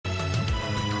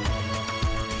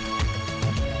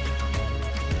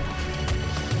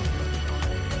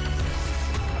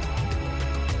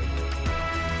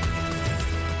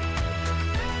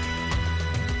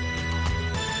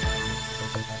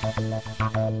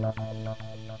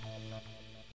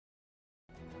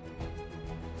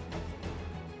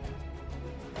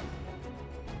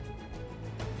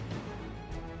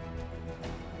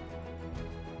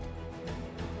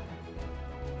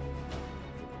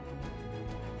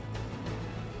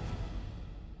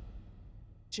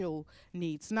Special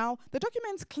needs. Now, the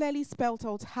documents clearly spelled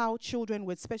out how children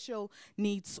with special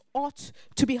needs ought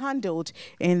to be handled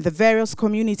in the various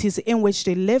communities in which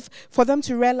they live for them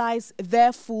to realize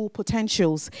their full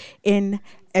potentials in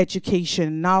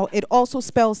education. Now, it also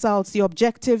spells out the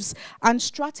objectives and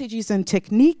strategies and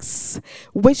techniques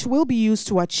which will be used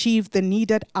to achieve the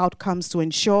needed outcomes to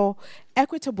ensure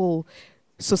equitable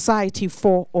society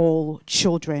for all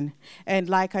children. And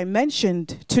like I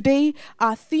mentioned, today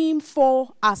our theme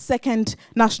for our second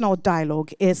national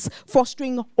dialogue is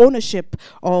fostering ownership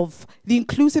of the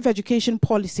inclusive education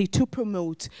policy to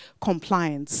promote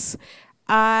compliance.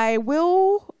 I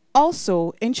will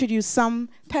also introduce some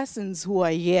persons who are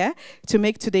here to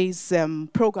make today's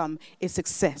program a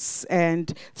success.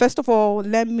 And first of all,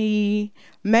 let me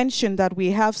mention that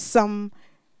we have some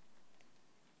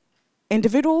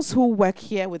individuals who work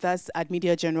here with us at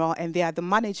Media General, and they are at the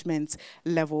management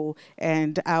level.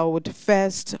 And I would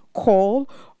first call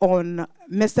on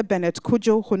Mr. Bennett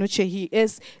Kujo Honuche. He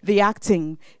is the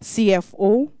acting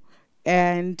CFO,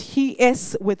 and he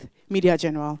is with Media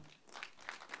General.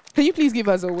 Can you please give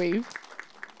us a wave?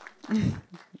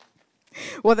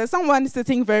 Well, there's someone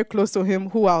sitting very close to him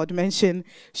who I would mention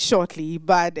shortly,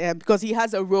 but because he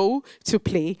has a role to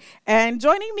play. And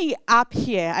joining me up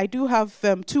here, I do have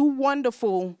two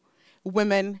wonderful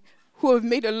women who have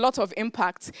made a lot of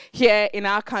impact here in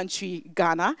our country,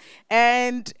 Ghana.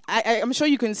 And I'm sure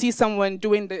you can see someone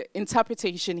doing the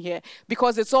interpretation here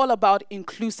because it's all about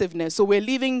inclusiveness. So we're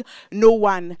leaving no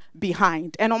one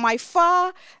behind. And on my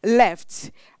far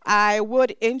left, I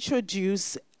would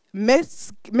introduce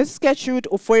Ms. Gertrude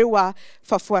Ofoewa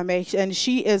Fafuame, and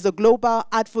she is a global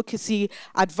advocacy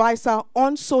advisor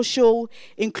on social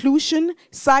inclusion,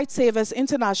 Sight Savers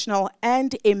International,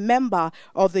 and a member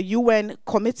of the UN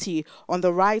Committee on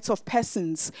the Rights of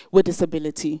Persons with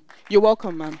Disability. You're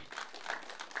welcome, ma'am.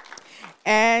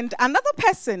 And another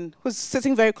person who's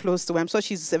sitting very close to him, so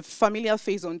she's a familiar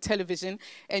face on television,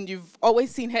 and you've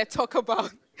always seen her talk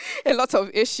about a lot of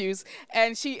issues.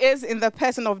 And she is in the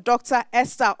person of Dr.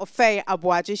 Esther Ofei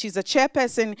Abuaji. She's a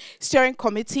chairperson, steering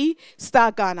committee,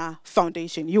 Star Ghana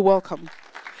Foundation. You're welcome.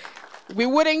 We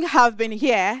wouldn't have been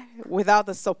here without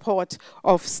the support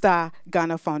of Star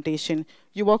Ghana Foundation.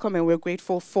 You're welcome, and we're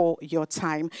grateful for your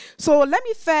time. So let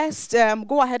me first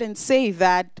go ahead and say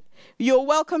that you're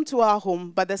welcome to our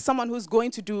home, but there's someone who's going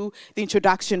to do the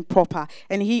introduction proper.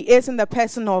 And he is in the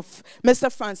person of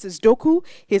Mr. Francis Doku.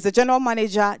 He's the General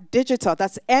Manager, Digital.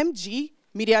 That's MG,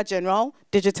 Media General,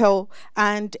 Digital,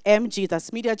 and MG,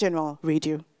 that's Media General,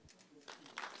 Radio.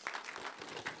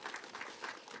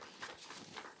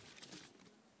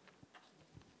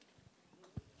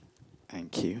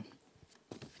 Thank you.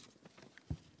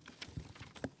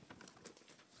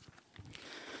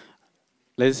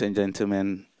 Ladies and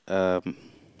gentlemen,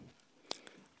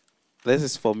 this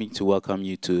is for me to welcome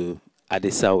you to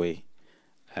Adesawe,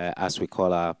 as we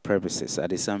call our premises.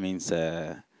 Adesa means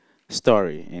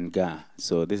story in Ghana.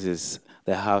 So this is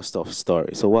the House of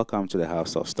Story. So welcome to the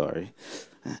House of Story.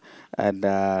 And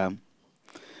I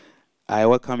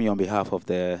welcome you on behalf of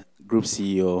the Group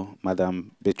CEO,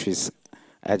 Madam Beatrice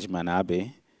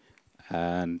Ajmanabe,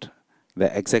 and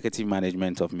the Executive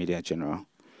Management of Media General.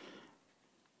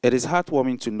 It is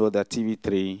heartwarming to know that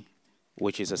TV3,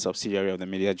 which is a subsidiary of the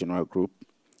Media General Group,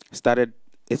 started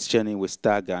its journey with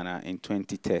Star Ghana in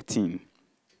 2013.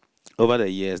 Over the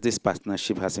years, this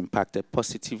partnership has impacted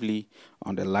positively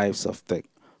on the lives of the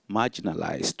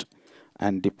marginalized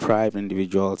and deprived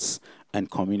individuals and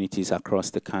communities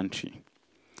across the country.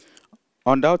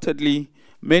 Undoubtedly,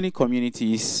 many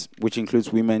communities, which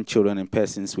includes women, children, and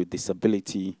persons with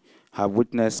disability, have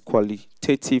witnessed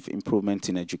qualitative improvement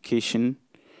in education,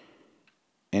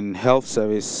 in health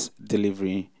service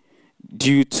delivery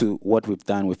due to what we've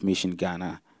done with Mission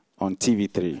Ghana on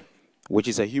TV3, which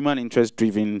is a human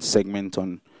interest-driven segment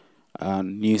on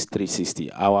News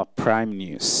 360, our prime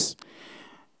news.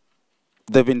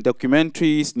 There have been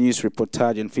documentaries, news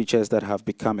reportage, and features that have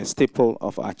become a staple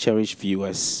of our cherished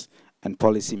viewers and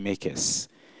policymakers.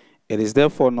 It is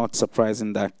therefore not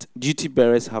surprising that duty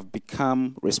bearers have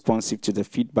become responsive to the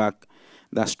feedback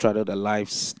that straddle the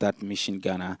lives that Mission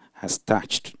Ghana has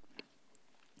touched.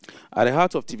 At the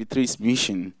heart of TV3's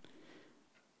mission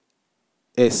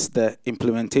is the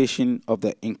implementation of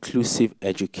the inclusive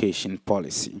education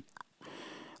policy.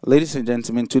 Ladies and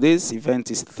gentlemen, today's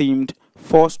event is themed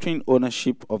fostering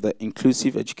ownership of the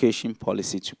inclusive education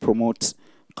policy to promote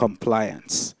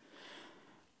compliance.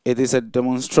 It is a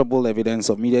demonstrable evidence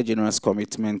of Media General's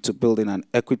commitment to building an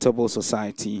equitable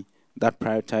society that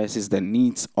prioritizes the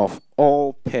needs of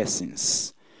all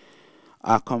persons.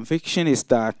 Our conviction is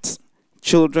that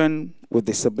children with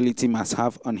disability must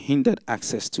have unhindered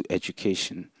access to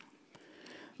education.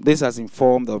 This has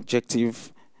informed the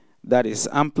objective that is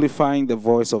amplifying the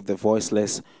voice of the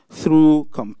voiceless through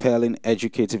compelling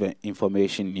educative and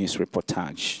information news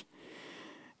reportage.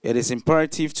 It is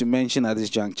imperative to mention at this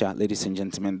juncture, ladies and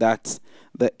gentlemen, that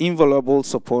the invaluable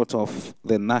support of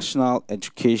the National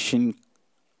Education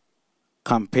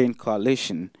Campaign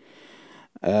Coalition,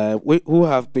 who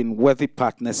have been worthy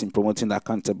partners in promoting the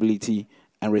accountability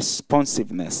and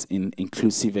responsiveness in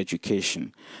inclusive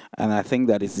education. And I think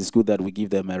that it is good that we give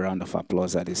them a round of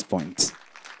applause at this point.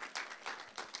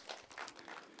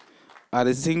 Our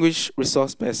distinguished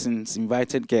resource persons,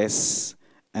 invited guests,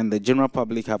 and the general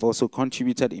public have also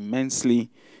contributed immensely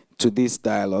to this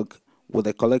dialogue with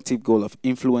the collective goal of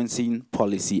influencing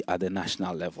policy at the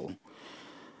national level.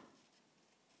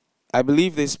 I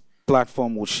believe this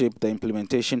platform will shape the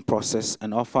implementation process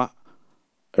and offer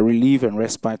a relief and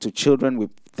respite to children with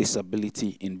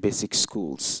disability in basic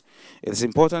schools. It is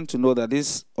important to know that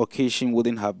this occasion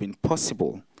wouldn't have been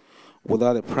possible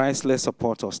without the priceless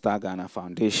support of Star Ghana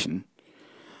Foundation,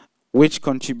 which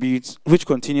continues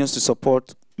to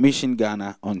support Mission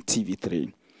Ghana on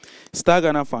TV3. Star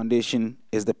Ghana Foundation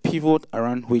is the pivot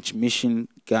around which Mission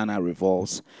Ghana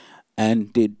revolves,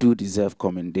 and they do deserve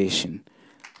commendation.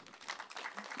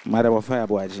 Madam Ofaya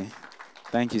Boaji,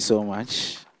 thank you so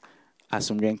much.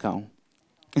 Asumdrenkau.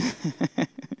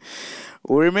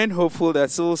 We remain hopeful that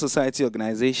civil society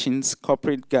organizations,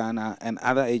 corporate Ghana, and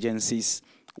other agencies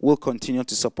will continue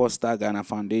to support Star Ghana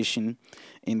Foundation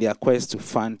in their quest to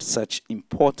fund such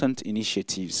important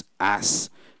initiatives as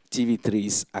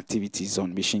TV3's activities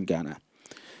on Mission Ghana.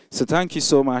 So thank you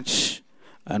so much,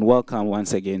 and welcome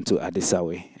once again to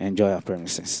Adesawe. Enjoy our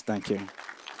premises. Thank you.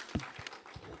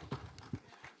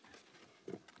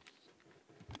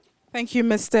 Thank you,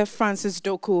 Mr. Francis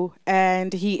Doku,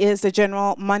 and he is the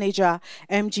General Manager,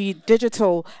 MG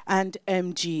Digital and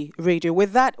MG Radio.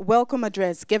 With that welcome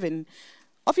address given,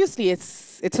 obviously it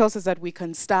tells us that we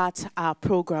can start our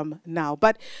program now.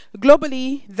 But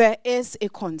globally, there is a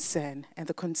concern, and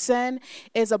the concern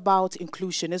is about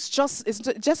inclusion. It's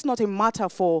just not a matter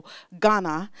for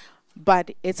Ghana,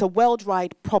 but it's a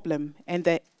worldwide problem, and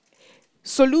the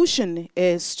solution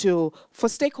is for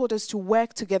stakeholders to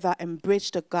work together and bridge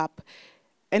the gap.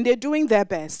 And they're doing their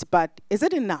best, but is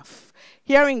it enough?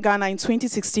 Here in Ghana in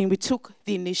 2016, we took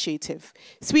the initiative.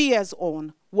 3 years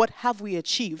on, what have we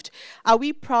achieved? Are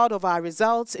we proud of our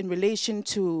results in relation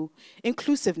to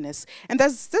inclusiveness? And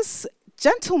there's this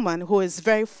gentleman who is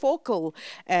very vocal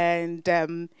and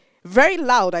very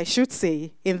loud, I should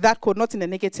say, in that code, not in a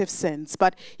negative sense,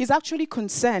 but he's actually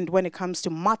concerned when it comes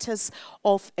to matters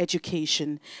of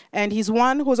education. And he's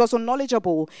one who's also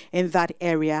knowledgeable in that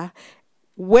area.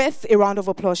 With a round of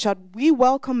applause, shall we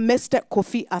welcome Mr.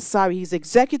 Kofi Asari. He's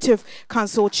Executive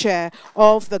Council Chair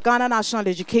of the Ghana National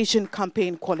Education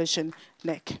Campaign Coalition,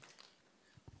 NEC.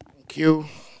 Thank you.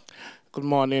 Good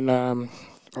morning,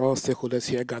 all stakeholders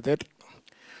here gathered.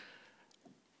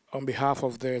 On behalf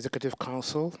of the Executive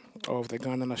Council of the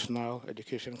Ghana National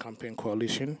Education Campaign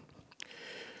Coalition,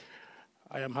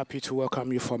 I am happy to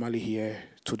welcome you formally here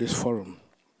to this forum.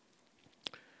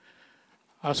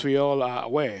 As we all are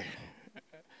aware,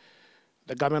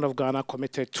 the government of Ghana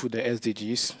committed to the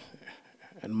SDGs,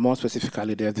 and more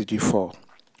specifically the SDG 4,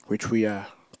 which we are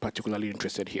particularly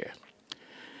interested here.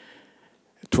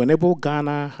 To enable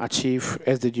Ghana achieve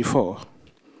SDG 4,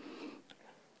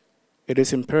 it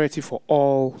is imperative for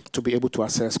all to be able to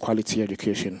access quality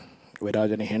education without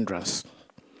any hindrance.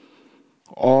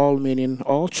 All meaning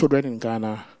all children in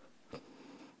Ghana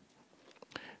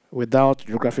without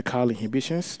geographical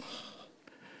inhibitions,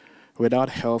 without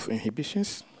health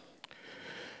inhibitions,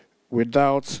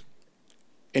 without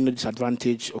any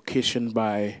disadvantage occasioned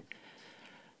by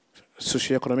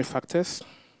socioeconomic factors,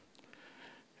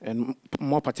 and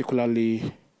more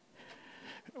particularly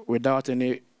without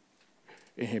any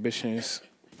inhibitions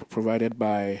provided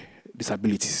by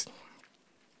disabilities.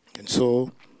 And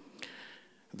so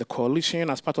the coalition,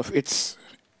 as part of its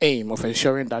aim of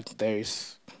ensuring that there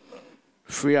is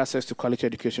free access to quality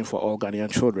education for all Ghanaian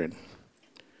children,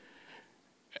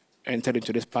 entered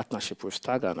into this partnership with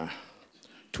Star Ghana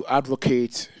to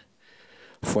advocate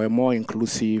for a more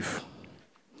inclusive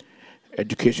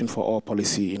education for all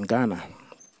policy in Ghana.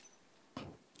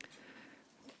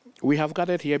 We have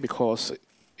gathered here because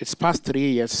it's past 3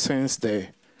 years since the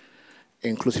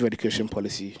inclusive education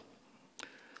policy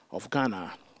of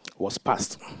Ghana was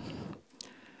passed.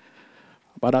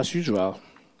 But as usual,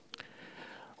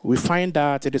 we find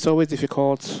that it is always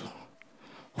difficult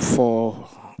for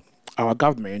our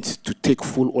government to take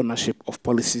full ownership of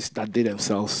policies that they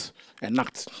themselves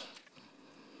enact.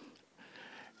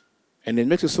 And it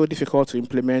makes it so difficult to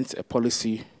implement a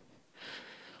policy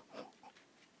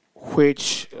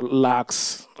which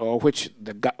lacks, or which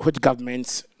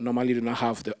governments normally do not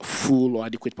have the full or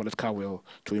adequate political will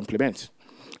to implement.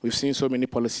 We've seen so many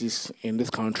policies in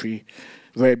this country,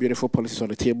 very beautiful policies on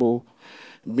the table,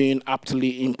 being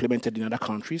aptly implemented in other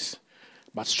countries,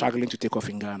 but struggling to take off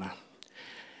in Ghana.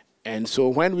 And so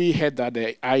when we heard that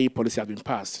the IE policy had been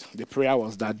passed, the prayer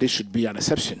was that this should be an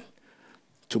exception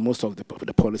to most of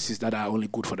the policies that are only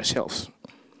good for the shelves.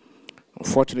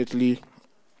 Unfortunately,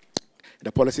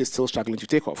 the policy is still struggling to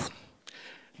take off.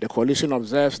 The coalition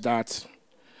observes that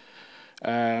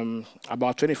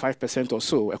about 25% or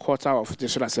so, a quarter of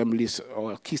district assemblies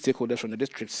or key stakeholders from the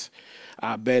districts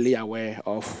are barely aware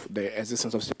of the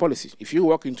existence of the policy. If you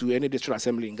walk into any district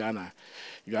assembly in Ghana,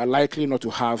 you are likely not to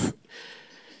have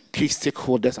key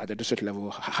stakeholders at the district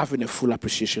level having a full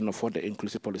appreciation of what the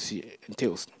inclusive policy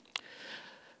entails.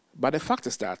 But the fact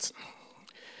is that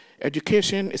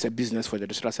education is a business for the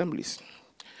district assemblies.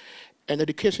 And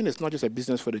education is not just a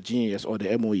business for the GES or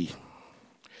the MOE.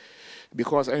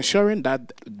 Because ensuring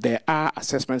that there are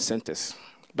assessment centers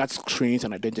that screens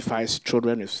and identifies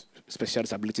children with special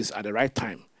disabilities at the right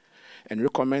time and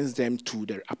recommends them to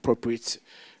the appropriate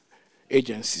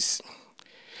agencies.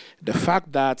 The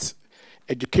fact that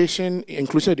education,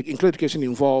 inclusive education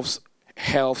involves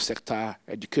health sector,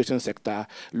 education sector,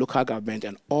 local government,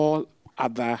 and all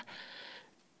other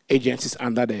agencies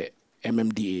under the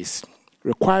MMDAs,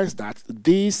 requires that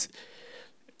these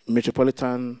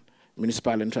metropolitan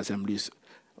municipal and assemblies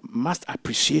must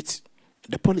appreciate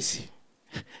the policy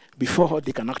before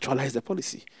they can actualize the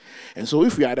policy. And so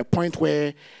if we are at a point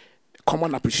where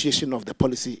common appreciation of the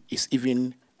policy is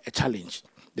even a challenge,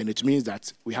 then it means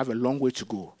that we have a long way to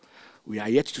go. We are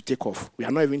yet to take off. We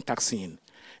are not even taxing.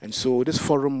 And so this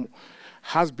forum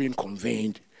has been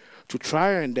convened to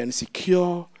try and then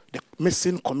secure the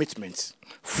missing commitments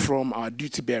from our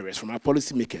duty bearers, from our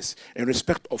policymakers, in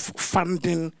respect of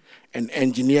funding and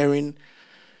engineering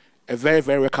a very,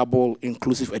 very workable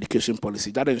inclusive education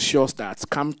policy that ensures that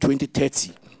come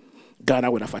 2030,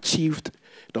 Ghana would have achieved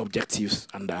the objectives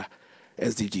under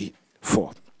SDG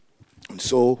 4. And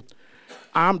so,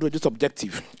 armed with this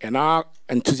objective and our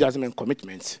enthusiasm and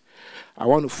commitment, I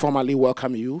want to formally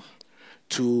welcome you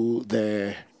to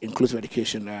the Inclusive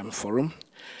Education Forum.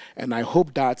 And I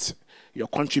hope that your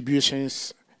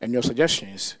contributions and your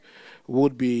suggestions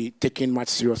would be taken much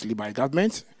seriously by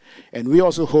government. And we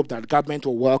also hope that government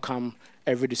will welcome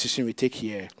every decision we take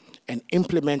here and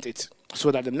implement it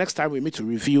so that the next time we meet to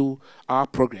review our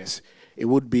progress, it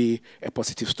would be a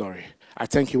positive story. I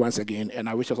thank you once again, and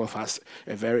I wish all of us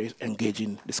a very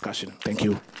engaging discussion. Thank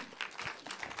you.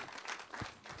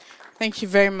 Thank you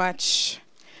very much,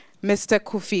 Mr.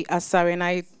 Kofi Asare. And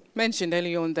I mentioned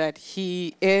earlier on that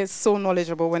he is so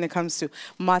knowledgeable when it comes to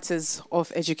matters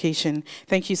of education.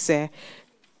 Thank you, sir.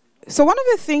 So one of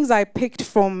the things I picked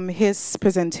from his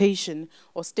presentation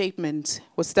or statement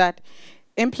was that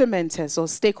implementers or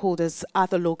stakeholders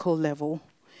at the local level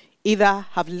either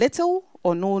have little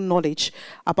or no knowledge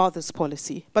about this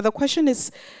policy. But the question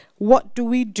is, what do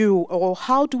we do, or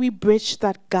how do we bridge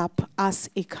that gap as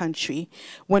a country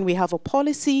when we have a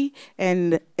policy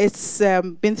and it's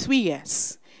been 3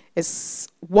 years? Is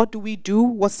what do we do?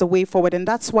 What's the way forward? And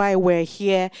that's why we're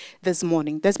here this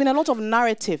morning. There's been a lot of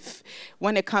narrative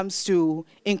when it comes to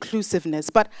inclusiveness,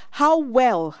 but how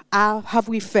well have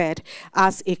we fared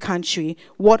as a country?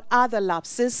 What are the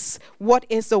lapses? What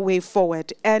is the way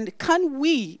forward? And can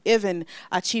we even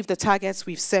achieve the targets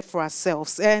we've set for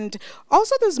ourselves? And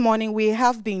also this morning, we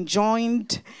have been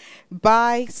joined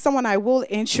by someone I will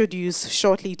introduce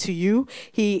shortly to you.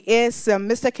 He is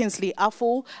Mr. Kingsley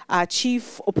Afful, our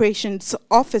Chief Operations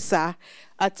Officer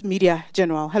at Media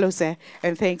General. Hello, sir,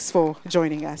 and thanks for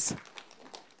joining us.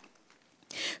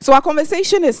 So our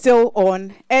conversation is still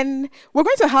on, and we're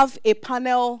going to have a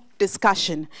panel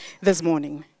discussion this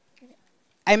morning.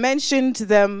 I mentioned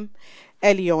them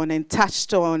early on and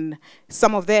touched on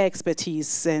some of their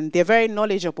expertise, and they're very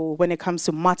knowledgeable when it comes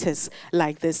to matters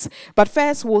like this. But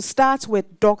first, we'll start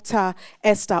with Dr.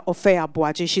 Esther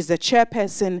Ofeya-Boaji. She's the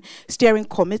chairperson, steering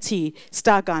committee,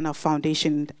 Star Ghana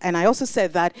Foundation. And I also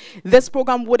said that this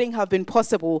program wouldn't have been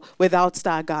possible without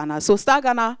Star Ghana. So Star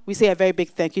Ghana, we say a very big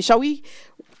thank you. Shall we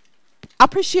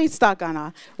appreciate Star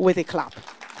Ghana with a clap?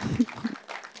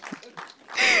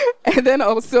 And then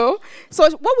also, so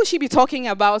what will she be talking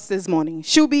about this morning?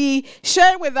 She'll be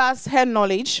sharing with us her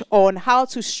knowledge on how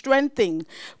to strengthen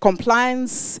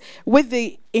compliance with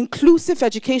the inclusive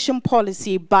education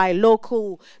policy by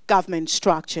local government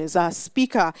structures. Our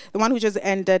speaker, the one who just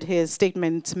ended his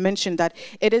statement, mentioned that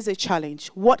it is a challenge.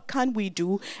 What can we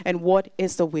do and what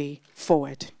is the way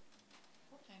forward?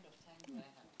 What kind of time do I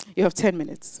have? You have 10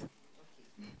 minutes.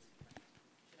 Okay.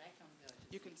 Should I come there?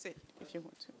 You can sit if you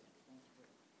want to.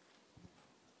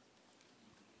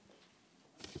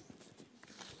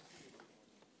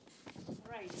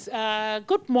 Right.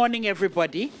 Good morning,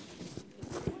 everybody.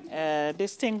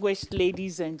 Distinguished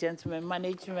ladies and gentlemen,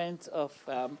 management of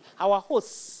our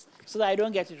hosts. So that I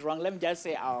don't get it wrong, let me just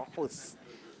say our hosts.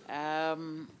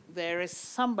 There is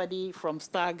somebody from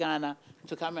Star Ghana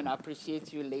to come and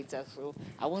appreciate you later, so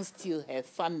I won't steal her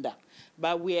thunder.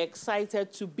 But we're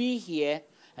excited to be here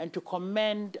and to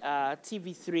commend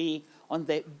TV3 on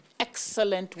the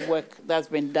excellent work that's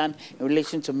been done in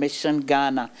relation to Mission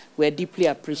Ghana. We're deeply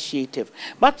appreciative.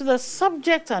 But the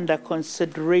subject under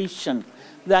consideration,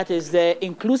 that is the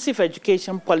inclusive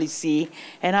education policy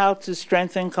and how to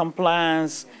strengthen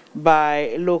compliance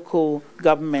by local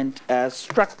government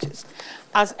structures.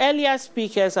 As earlier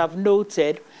speakers have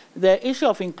noted, the issue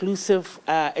of inclusive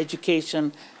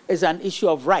education is an issue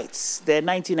of rights. The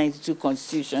 1992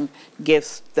 Constitution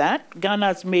gives that. Ghana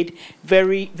has made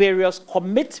various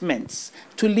commitments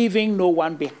to leaving no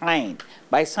one behind.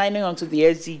 By signing on to the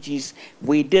SDGs,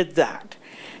 we did that.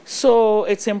 So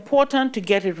it's important to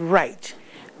get it right.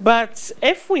 But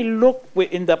if we look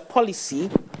in the policy,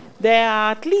 there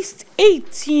are at least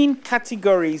 18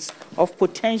 categories of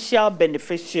potential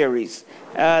beneficiaries.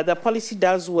 The policy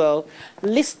does well,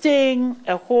 listing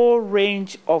a whole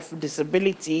range of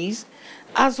disabilities,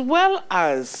 as well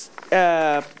as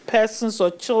persons or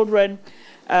children,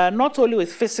 not only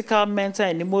with physical, mental,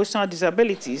 and emotional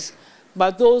disabilities,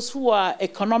 but those who are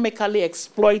economically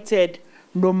exploited,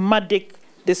 nomadic,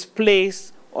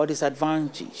 displaced, or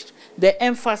disadvantaged. The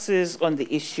emphasis on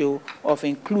the issue of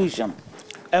inclusion.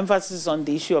 Emphasis on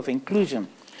the issue of inclusion.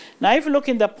 Now, if you look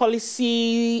in the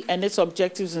policy and its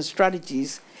objectives and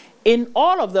strategies, in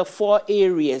all of the 4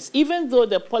 areas, even though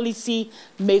the policy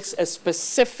makes a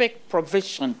specific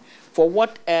provision for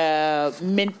what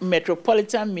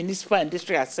metropolitan, municipal, and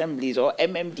district assemblies, or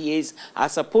MMDAs, are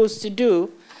supposed to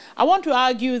do, I want to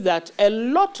argue that a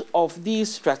lot of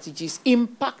these strategies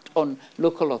impact on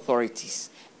local authorities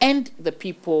and the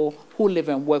people who live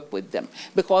and work with them,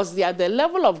 because they are the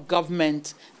level of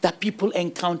government that people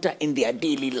encounter in their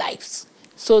daily lives.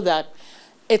 So that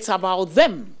it's about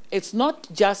them. It's not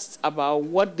just about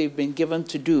what they've been given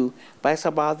to do, but it's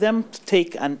about them to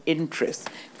take an interest.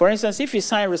 For instance, if you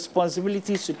assign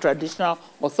responsibilities to traditional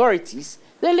authorities,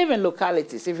 they live in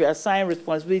localities. If you assign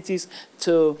responsibilities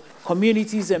to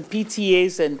communities and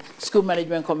PTAs and school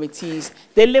management committees,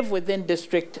 they live within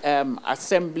district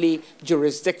assembly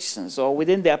jurisdictions or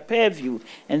within their purview,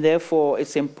 and therefore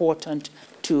it's important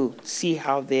to see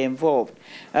how they're involved.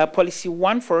 Policy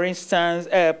 1, for instance,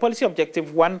 policy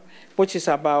objective 1, which is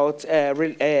about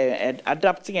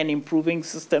adapting and improving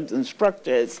systems and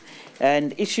structures,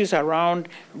 and issues around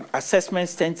assessment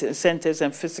centers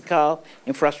and physical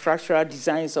infrastructural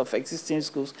designs of existing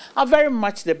schools are very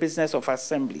much the business of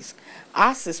assemblies,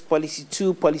 as is policy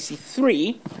 2, policy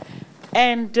 3,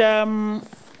 and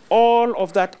all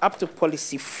of that up to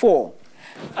policy 4.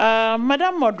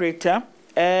 Madam Moderator,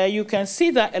 you can see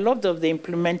that a lot of the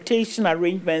implementation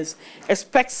arrangements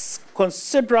expects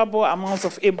considerable amounts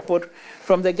of input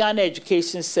from the Ghana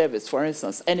Education Service, for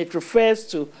instance, and it refers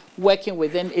to working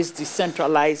within its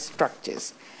decentralized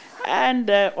structures and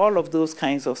all of those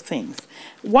kinds of things.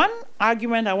 One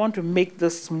argument I want to make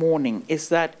this morning is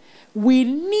that we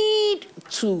need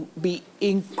to be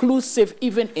inclusive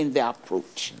even in the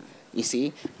approach. You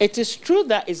see, it is true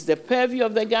that it's the purview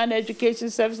of the Ghana Education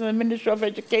Service and the Ministry of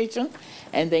Education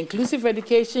and the Inclusive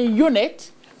Education Unit,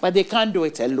 but they can't do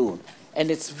it alone. And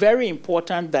it's very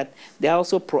important that they're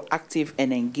also proactive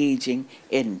and engaging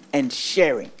in and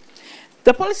sharing.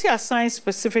 The policy assigns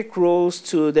specific roles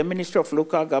to the Ministry of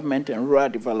Local Government and Rural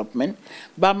Development,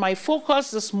 but my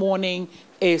focus this morning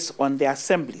is on the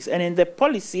assemblies. And in the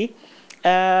policy,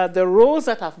 the roles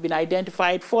that have been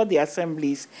identified for the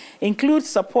assemblies include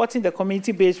supporting the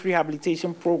community-based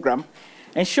rehabilitation program,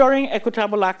 ensuring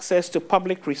equitable access to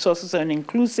public resources and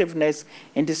inclusiveness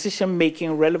in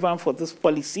decision-making relevant for this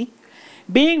policy,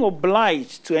 being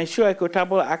obliged to ensure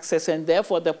equitable access, and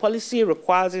therefore the policy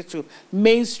requires it to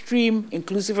mainstream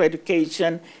inclusive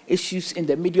education issues in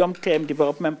the medium-term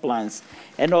development plans,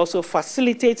 and also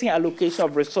facilitating allocation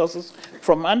of resources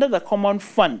from under the common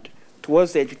fund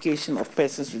towards the education of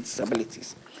persons with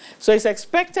disabilities. So it's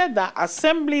expected that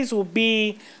assemblies will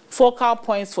be focal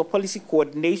points for policy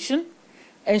coordination,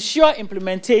 ensure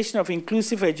implementation of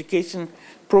inclusive education,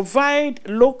 provide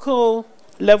local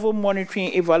level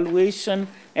monitoring, evaluation,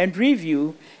 and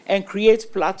review, and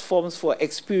create platforms for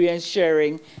experience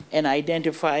sharing and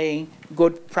identifying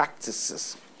good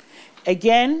practices.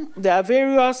 Again, there are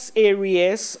various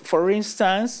areas, for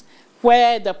instance,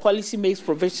 where the policy makes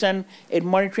provision in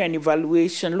monitoring and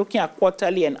evaluation, looking at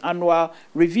quarterly and annual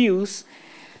reviews,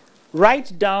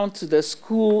 right down to the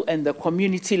school and the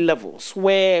community levels,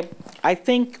 where I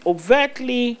think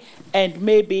overtly and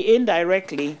maybe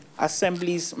indirectly,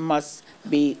 assemblies must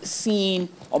be seen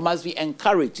or must be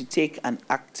encouraged to take an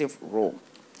active role.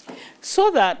 So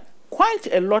that quite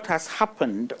a lot has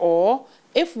happened, or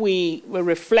if we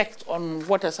reflect on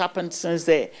what has happened since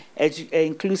the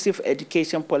inclusive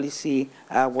education policy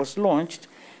was launched,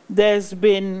 there's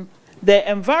been the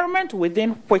environment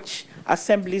within which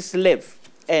assemblies live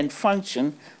and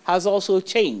function has also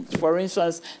changed. For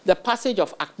instance, the passage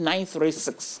of Act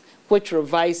 936, which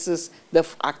revises the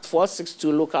Act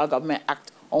 462 Local Government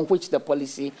Act on which the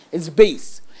policy is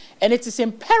based. And it is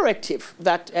imperative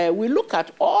that we look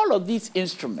at all of these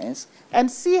instruments and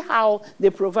see how they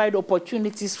provide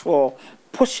opportunities for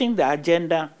pushing the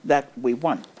agenda that we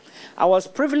want. I was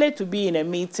privileged to be in a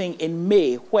meeting in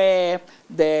May where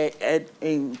the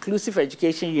Inclusive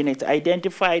Education Unit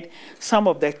identified some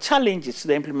of the challenges to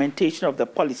the implementation of the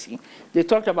policy. They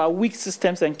talked about weak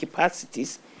systems and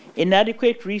capacities,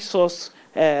 inadequate resource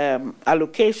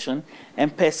allocation,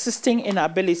 and persisting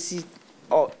inability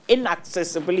or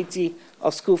inaccessibility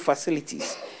of school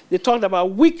facilities. They talked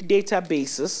about weak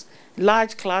databases,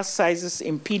 large class sizes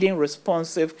impeding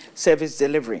responsive service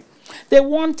delivery. They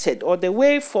wanted, or the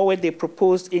way forward they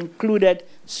proposed included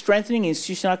strengthening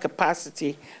institutional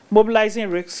capacity, mobilizing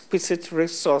requisite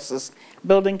resources,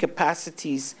 building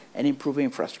capacities, and improving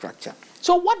infrastructure.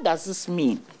 So what does this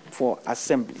mean for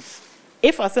assemblies?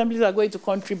 If assemblies are going to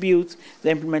contribute the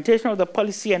implementation of the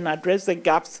policy and address the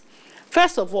gaps,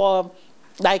 first of all,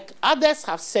 like others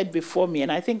have said before me,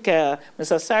 and I think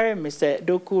Mr. Sari and Mr.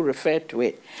 Doku referred to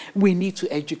it, we need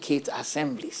to educate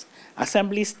assemblies.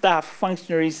 Assembly staff,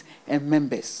 functionaries, and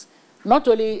members. Not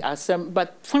only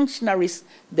but functionaries,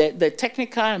 the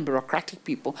technical and bureaucratic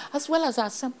people, as well as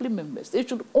assembly members. They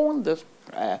should own the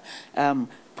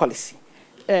policy.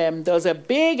 There was a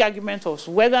big argument of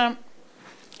whether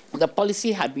the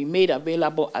policy had been made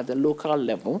available at the local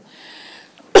level.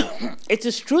 It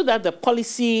is true that the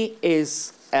policy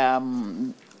is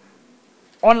online.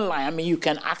 I mean, you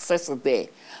can access it there.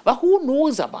 But who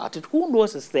knows about it? Who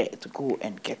knows it's there to go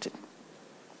and get it?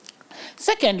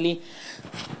 Secondly,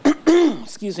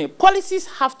 excuse me, policies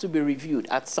have to be reviewed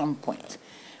at some point.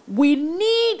 We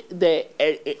need the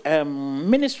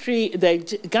ministry, the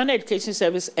Ghana Education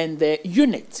Service, and the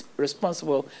unit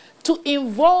responsible to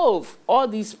involve all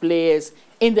these players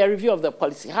in the review of the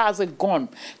policy. How has it gone?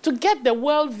 To get the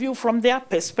world view from their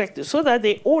perspective so that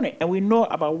they own it and we know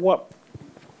about what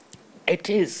it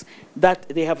is that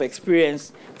they have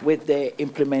experienced with the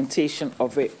implementation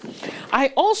of it. I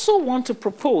also want to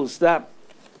propose that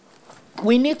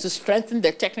we need to strengthen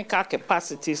the technical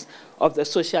capacities of the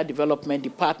social development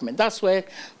department. That's where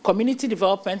community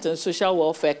development and social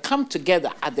welfare come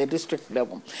together at the district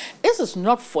level. This is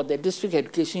not for the district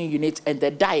education unit and the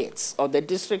diets or the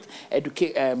district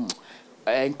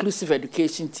inclusive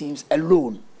education teams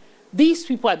alone. These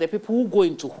people are the people who go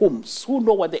into homes, who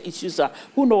know what the issues are,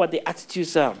 who know what the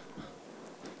attitudes are.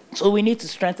 So we need to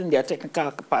strengthen their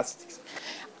technical capacities.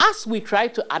 As we try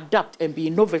to adapt and be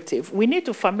innovative, we need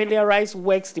to familiarize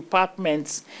works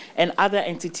departments and other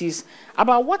entities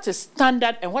about what is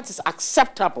standard and what is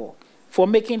acceptable for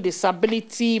making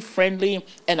disability-friendly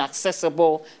and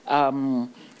accessible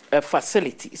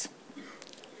facilities.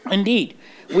 Indeed,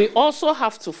 we also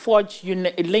have to forge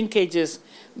linkages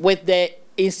with the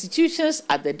institutions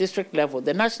at the district level,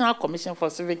 the National Commission for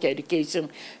Civic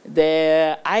Education,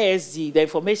 the ISD, the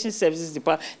Information Services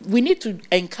Department. We need to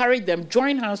encourage them,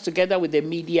 join hands together with the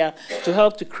media to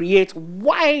help to create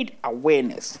wide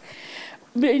awareness.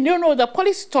 You know, the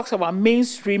policy talks about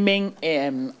mainstreaming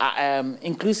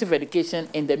inclusive education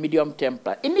in the medium term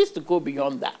plan. It needs to go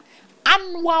beyond that.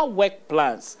 Annual work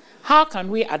plans. How can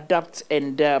we adapt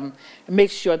and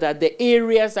make sure that the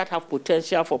areas that have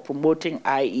potential for promoting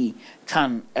IE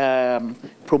can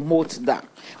promote that?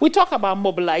 We talk about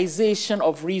mobilization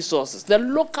of resources, the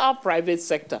local private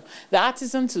sector, the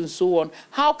artisans and so on.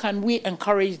 How can we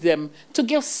encourage them to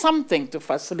give something to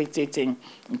facilitating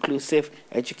inclusive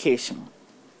education?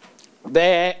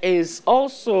 There is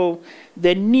also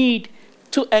the need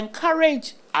to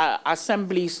encourage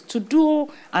assemblies to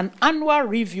do an annual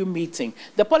review meeting.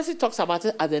 The policy talks about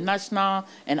it at the national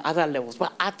and other levels,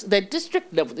 but at the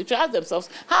district level, they should ask themselves,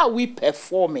 how are we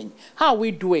performing? How are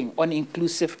we doing on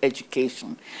inclusive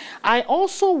education? I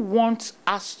also want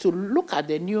us to look at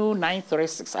the new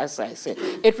 936, as I said.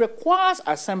 It requires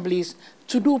assemblies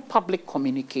to do public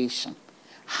communication.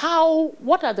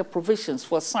 What are the provisions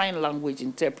for sign language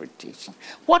interpretation?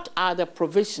 What are the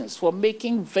provisions for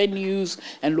making venues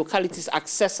and localities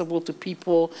accessible to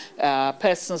people,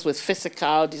 persons with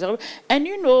physical disability? And,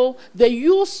 the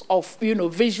use of,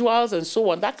 visuals and so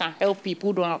on, that can help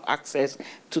people who don't have access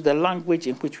to the language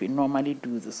in which we normally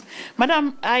do this.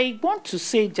 Madam, I want to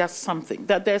say just something,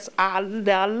 that there are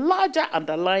larger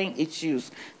underlying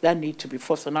issues that need to be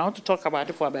focused on. I want to talk about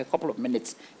it for about a couple of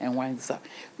minutes and wind this up.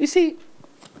 You see,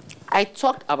 I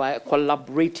talked about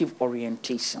collaborative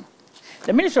orientation.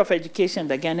 The Ministry of Education,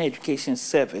 the Ghana Education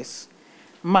Service,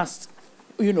 must,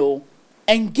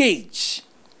 engage.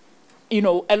 A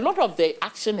lot of the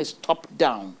action is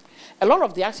top-down. A lot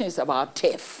of the action is about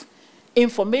TEF.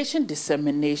 Information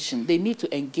dissemination, they need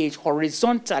to engage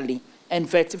horizontally and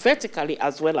vertically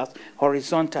as well as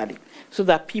horizontally, so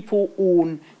that people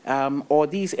own, or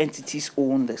these entities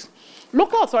own this.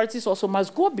 Local authorities also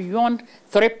must go beyond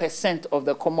 3% of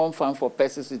the common fund for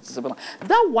persons with disability.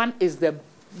 That one is the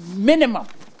minimum.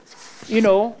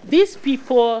 These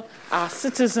people are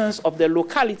citizens of the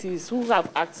localities who have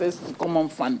access to common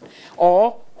fund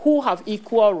or who have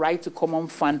equal right to common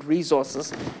fund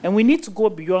resources. And we need to go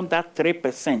beyond that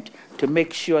 3% to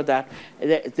make sure that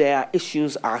their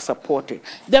issues are supported.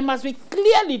 There must be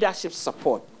clear leadership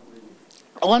support.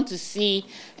 I want to see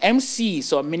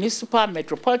MCs or municipal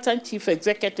metropolitan chief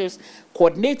executives,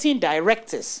 coordinating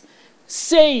directors,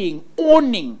 saying,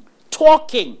 owning,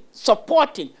 talking,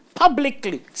 supporting,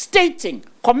 publicly, stating,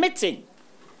 committing,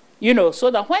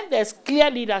 so that when there's clear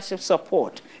leadership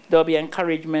support, there'll be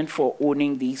encouragement for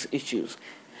owning these issues.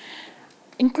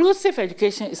 Inclusive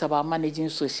education is about managing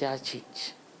social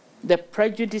change. The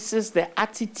prejudices, the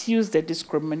attitudes, the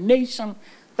discrimination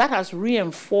that has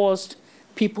reinforced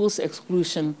people's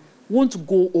exclusion won't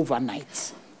go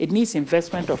overnight. It needs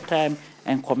investment of time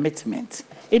and commitment.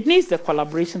 It needs the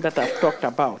collaboration that I've talked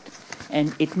about,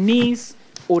 and it needs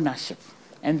ownership.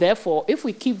 And therefore, if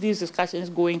we keep these discussions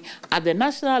going at the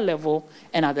national level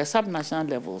and at the subnational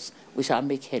levels, we shall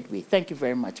make headway. Thank you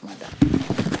very much, Madam.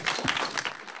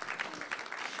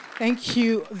 Thank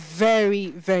you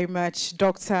very, very much,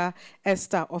 Dr.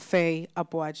 Esther Ofei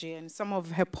Abuaji. And some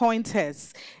of her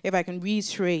pointers, if I can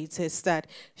reiterate, is that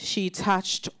she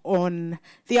touched on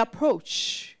the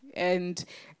approach. And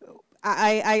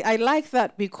I like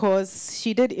that because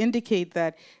she did indicate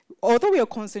that although we are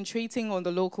concentrating on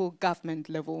the local government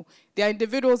level, there are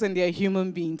individuals and there are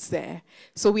human beings there.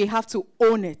 So we have to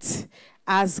own it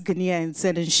as Ghanaians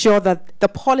and ensure that the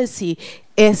policy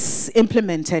is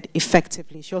implemented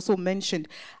effectively. She also mentioned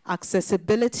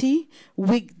accessibility,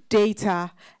 weak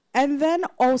data, and then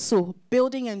also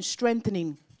building and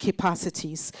strengthening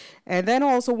capacities. And then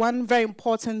also one very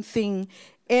important thing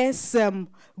is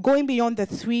going beyond the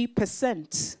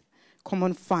 3%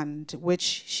 common fund, which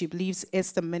she believes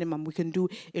is the minimum. We can do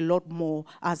a lot more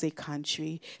as a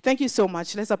country. Thank you so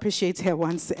much. Let's appreciate her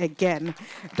once again,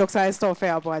 Dr. Esther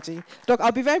Ofei Abuaji. Doc,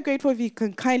 I'll be very grateful if you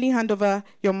can kindly hand over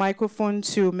your microphone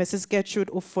to Mrs. Gertrude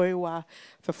Ofoiwa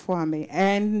Fefuame.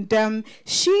 And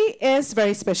she is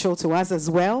very special to us as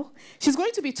well. She's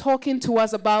going to be talking to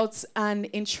us about an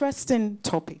interesting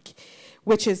topic,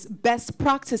 which is best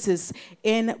practices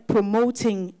in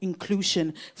promoting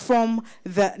inclusion from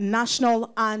the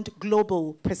national and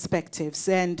global perspectives.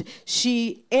 And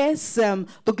she is the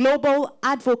Global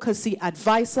Advocacy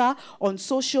Advisor on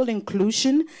Social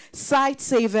Inclusion, Sight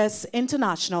Savers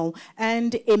International,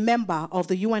 and a member of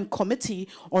the UN Committee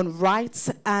on Rights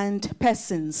and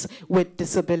Persons with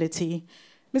Disability.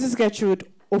 Mrs. Gertrude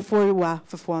Ofoiwa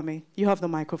Fefuame, you have the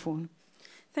microphone.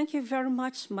 Thank you very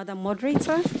much, Madam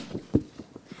Moderator.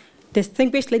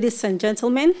 Distinguished ladies and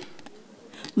gentlemen,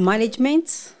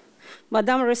 management,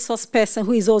 Madam Resource Person,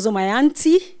 who is also my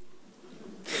auntie,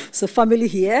 so family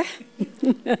here,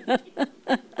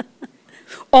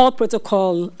 all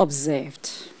protocol observed.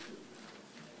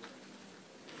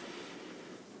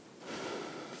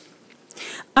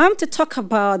 I'm to talk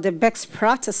about the best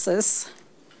practices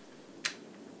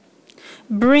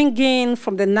bringing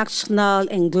from the national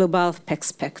and global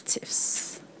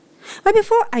perspectives. But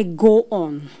before I go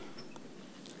on,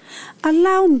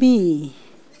 allow me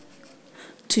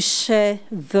to share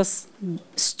this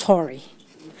story,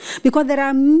 because there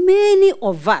are many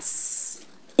of us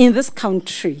in this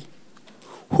country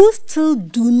who still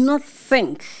do not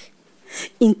think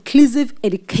inclusive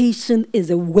education is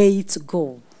a way to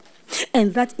go.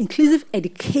 And that inclusive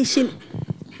education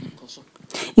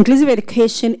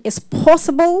is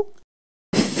possible,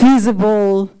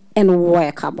 feasible, and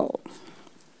workable.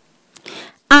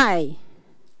 I,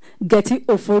 Getty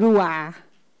Oforua,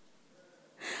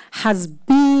 has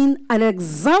been an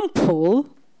example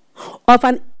of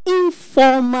an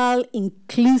informal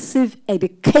inclusive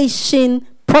education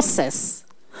process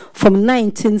from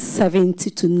 1970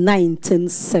 to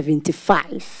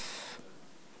 1975.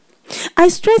 I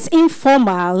stress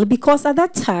informal because at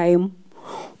that time,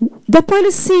 the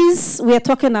policies we are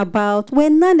talking about were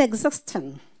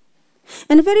non-existent,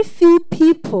 and very few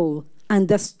people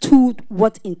understood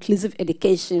what inclusive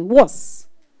education was.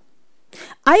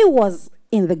 I was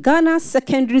in the Ghana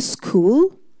secondary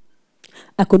school.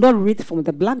 I could not read from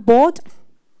the blackboard.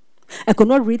 I could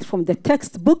not read from the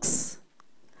textbooks.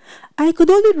 I could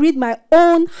only read my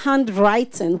own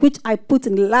handwriting, which I put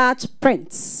in large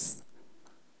prints.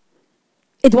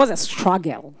 It was a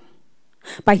struggle.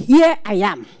 But here I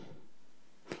am.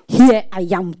 Here I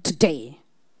am today.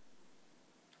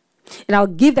 And I'll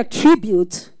give the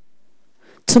tribute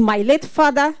to my late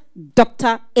father,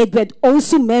 Dr. Edward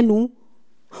Osumenu,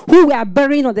 who we are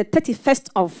burying on the 31st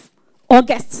of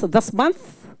August this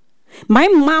month. My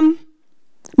mom,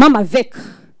 Mama Vic,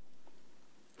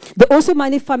 the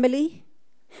Osumani family,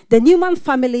 the Newman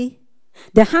family,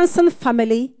 the Hansen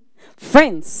family,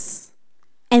 friends,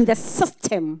 and the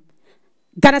system,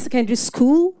 Ghana Secondary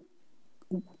School,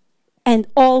 and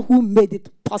all who made it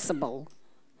possible.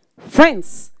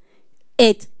 Friends,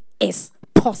 it is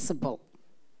possible.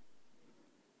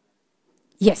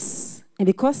 Yes, and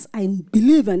because I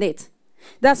believe in it,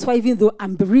 that's why even though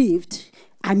I'm bereaved,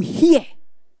 I'm here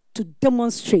to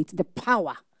demonstrate the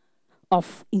power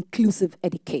of inclusive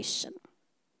education.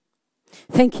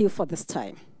 Thank you for this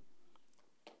time.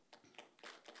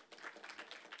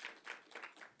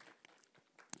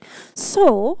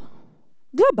 So,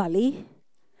 globally,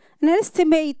 an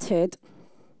estimated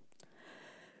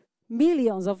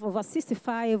millions of over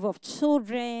 65 of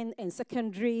children in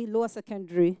secondary, lower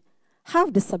secondary,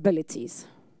 have disabilities.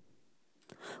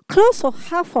 Close to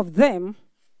half of them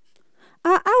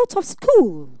are out of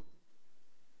school.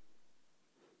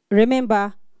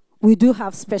 Remember, we do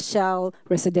have special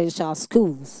residential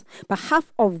schools, but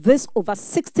half of this, over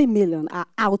 60 million, are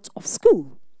out of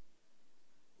school.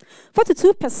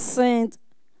 42%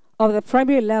 of the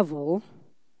primary level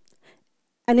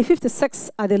and 56%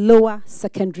 at the lower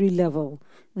secondary level,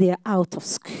 they are out of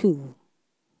school.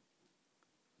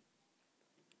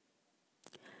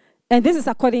 And this is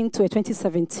according to a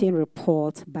 2017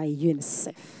 report by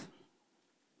UNICEF.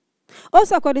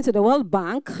 Also according to the World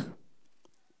Bank,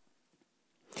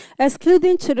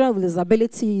 excluding children with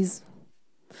disabilities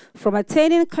from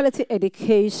attaining quality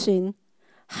education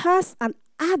has an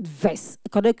adverse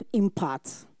economic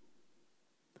impact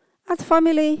at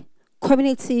family,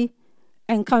 community,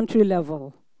 and country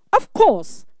level. Of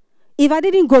course, if I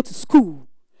didn't go to school,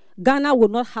 Ghana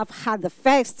would not have had the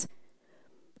first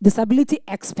disability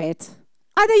expert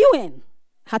at the UN.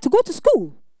 Had to go to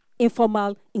school,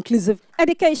 informal, inclusive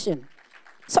education.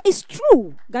 So it's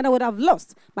true, Ghana would have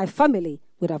lost, my family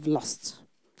would have lost,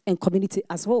 and community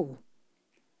as well.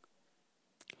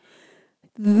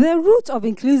 The root of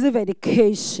inclusive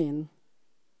education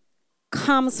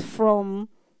comes from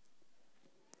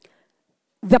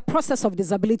the process of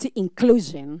disability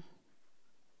inclusion,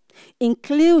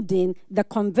 including the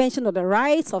Convention on the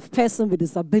Rights of Persons with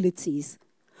Disabilities,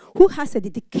 who has a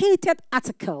dedicated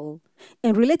article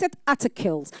and related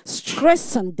articles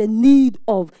stressing the need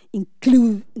of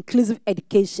inclusive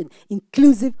education,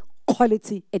 inclusive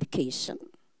quality education.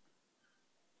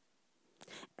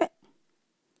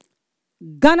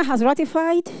 Ghana has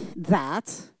ratified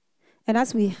that, and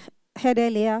as we heard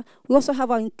earlier, we also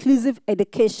have our inclusive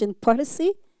education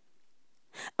policy.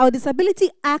 Our Disability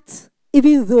Act,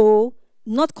 even though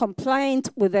not compliant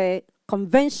with the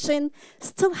convention,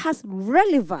 still has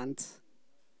relevant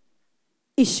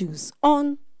issues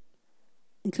on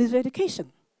inclusive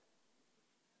education.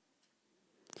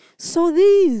 So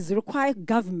these require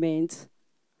government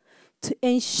to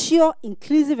ensure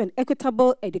inclusive and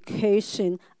equitable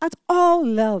education at all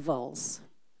levels,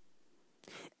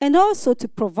 and also to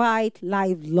provide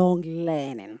lifelong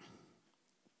learning.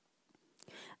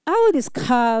 I will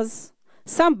discuss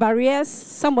some barriers,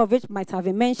 some of which might have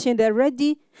been mentioned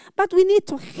already, but we need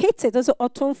to hit it.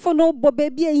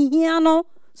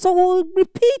 So we'll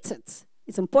repeat it.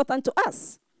 It's important to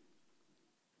us.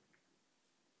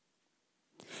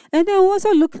 And then we'll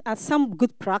also look at some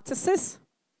good practices.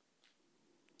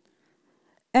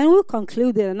 And we'll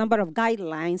conclude with a number of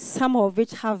guidelines, some of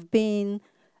which have been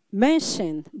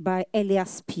mentioned by earlier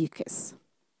speakers.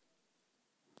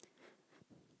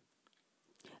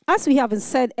 As we have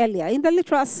said earlier, in the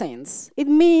literal sense, it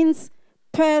means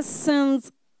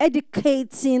persons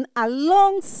educating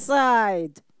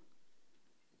alongside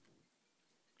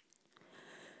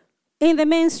in the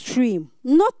mainstream,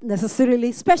 not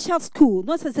necessarily special school,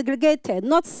 not segregated,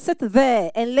 not sit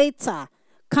there and later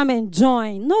come and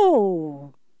join.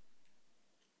 No.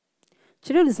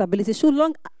 Children with disabilities should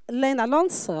learn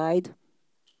alongside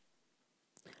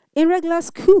in regular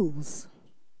schools.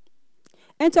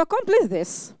 And to accomplish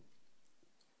this,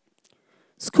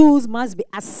 schools must be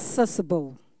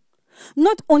accessible,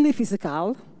 not only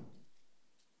physical,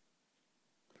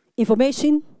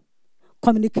 information,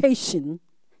 communication,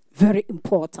 very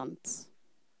important.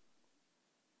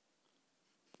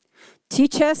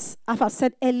 Teachers, as I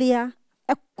said earlier,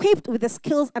 equipped with the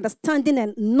skills, understanding,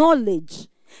 and knowledge.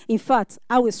 In fact,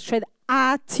 I will stress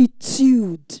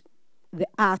attitude, the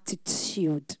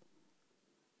attitude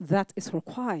that is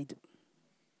required.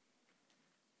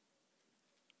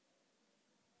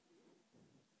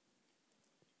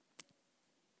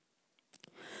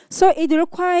 So it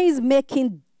requires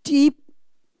making deep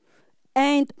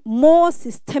and more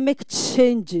systemic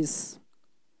changes,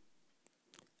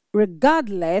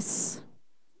 regardless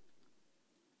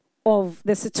of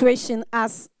the situation,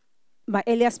 as my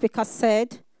earlier speaker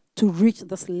said, to reach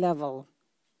this level.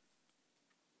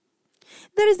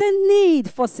 There is a need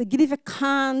for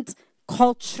significant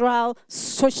cultural,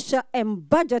 social, and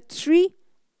budgetary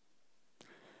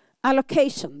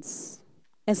allocations.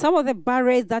 And some of the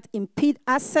barriers that impede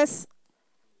access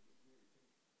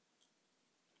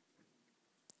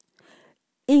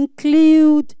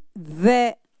include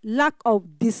the lack of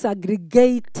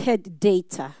disaggregated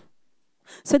data.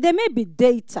 So there may be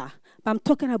data, but I'm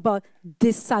talking about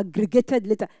disaggregated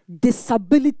data,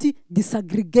 disability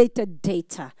disaggregated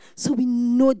data. So we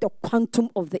know the quantum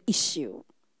of the issue.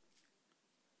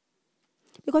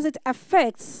 Because it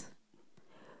affects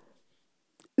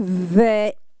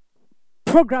the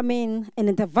programming and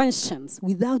interventions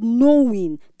without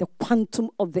knowing the quantum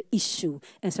of the issue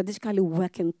and strategically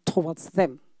working towards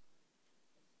them.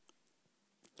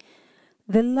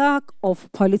 The lack of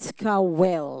political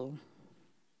will.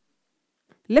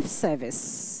 Lip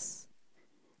service.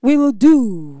 We will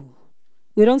do.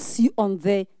 We don't see on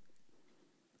the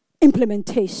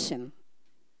implementation.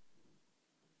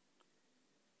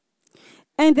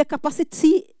 And the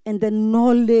capacity and the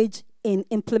knowledge in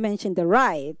implementing the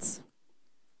rights.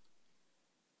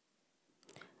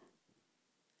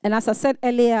 And as I said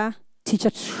earlier, teacher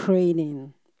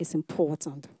training is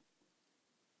important.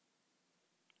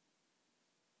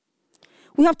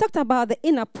 We have talked about the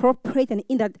inappropriate and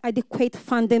inadequate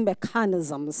funding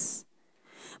mechanisms.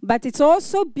 But it's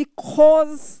also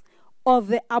because of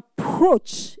the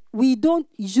approach. We don't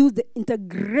use the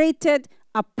integrated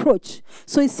approach.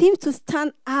 So it seems to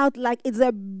stand out like it's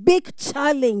a big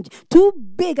challenge, too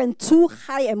big and too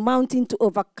high a mountain to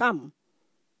overcome.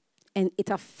 And it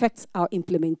affects our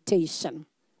implementation.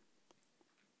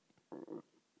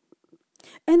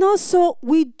 And also,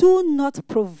 we do not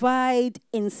provide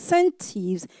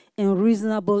incentives and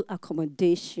reasonable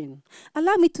accommodation.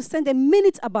 Allow me to spend a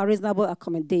minute about reasonable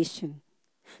accommodation.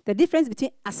 The difference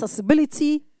between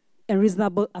accessibility and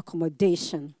reasonable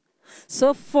accommodation.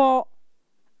 So for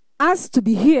us to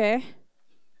be here,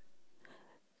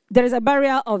 there is a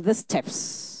barrier of the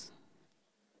steps.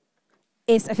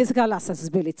 It's a physical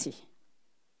accessibility.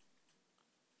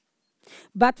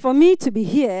 But for me to be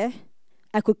here,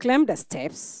 I could climb the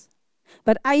steps,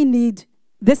 but I need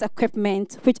this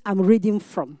equipment which I'm reading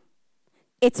from.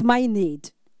 It's my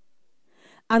need.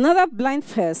 Another blind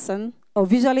person or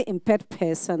visually impaired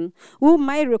person who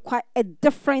might require a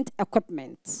different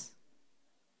equipment.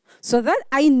 So that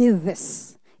I need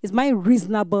this is my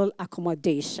reasonable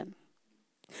accommodation.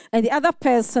 And the other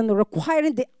person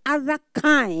requiring the other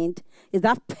kind is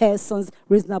that person's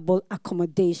reasonable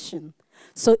accommodation.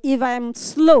 So if I'm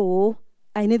slow,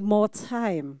 I need more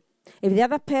time. If the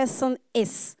other person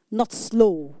is not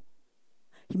slow,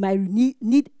 he might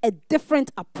need a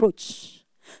different approach.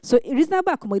 So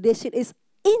reasonable accommodation is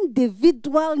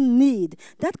individual need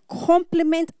that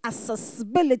complement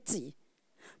accessibility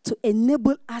to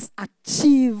enable us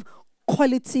achieve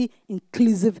quality,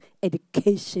 inclusive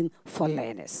education for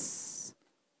learners.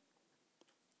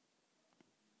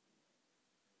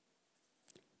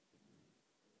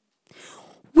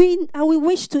 We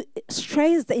wish to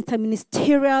stress the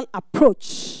interministerial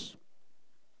approach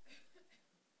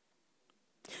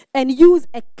and use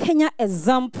a Kenya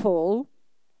example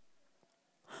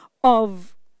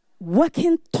of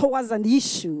working towards an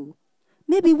issue,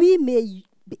 maybe we may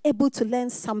be able to learn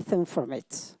something from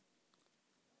it.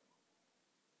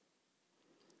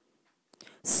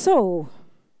 So,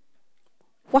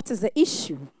 what is the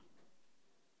issue?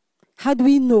 How do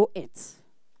we know it?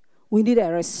 We need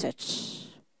a research.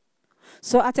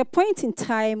 So at a point in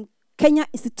time, Kenya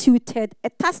instituted a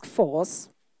task force,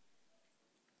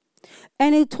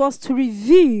 and it was to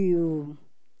review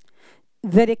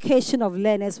the education of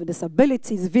learners with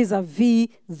disabilities vis-a-vis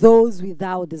those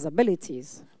without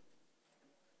disabilities.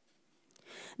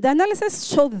 The analysis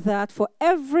showed that for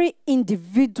every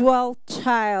individual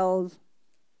child,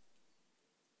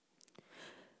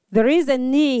 there is a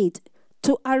need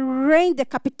to arrange the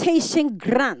capitation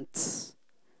grant,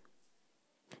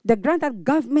 the grant that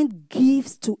government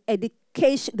gives to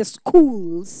education, the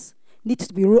schools need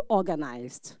to be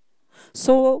reorganized.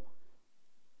 So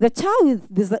the child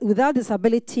without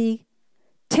disability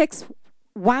takes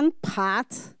one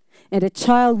part, and the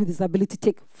child with disability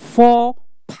takes 4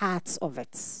 parts of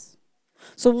it.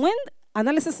 So when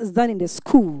analysis is done in the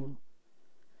school,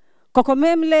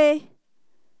 Kokomemle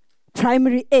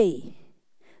Primary A,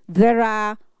 there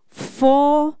are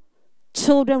 4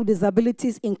 children with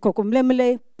disabilities in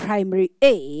Kokomemle Primary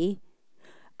A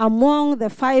among the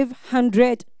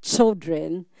 500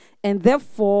 children, and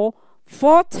therefore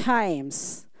 4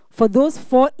 times for those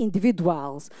 4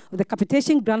 individuals, the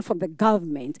capitation grant from the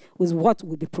government was what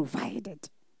would be provided.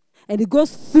 And it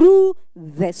goes through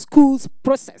the school's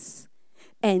process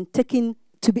and taken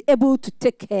to be able to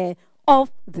take care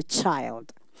of the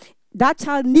child. That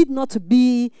child need not to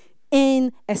be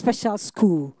in a special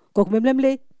school.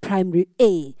 Kokomemle Primary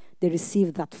A, they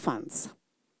receive that funds.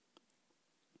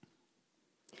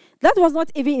 That was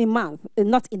not even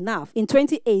not enough. In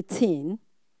 2018,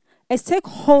 a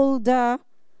stakeholder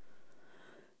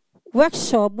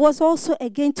workshop was also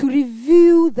again to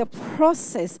review the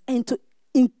process and to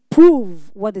improve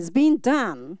what is being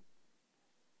done.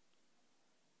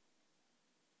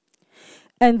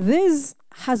 And this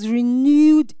has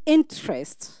renewed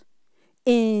interest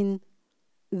in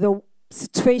the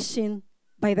situation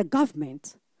by the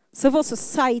government, civil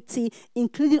society,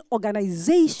 including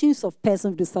organizations of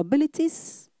persons with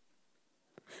disabilities,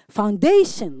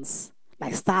 foundations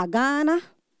like Star Ghana,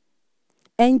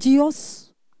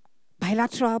 NGOs,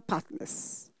 bilateral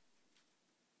partners.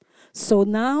 So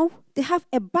now they have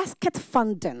a basket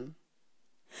funding,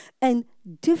 and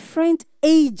different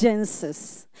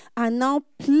agencies are now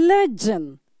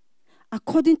pledging,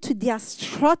 according to their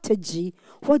strategy,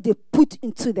 what they put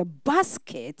into the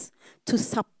basket to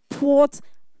support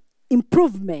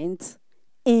improvement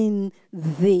in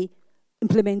the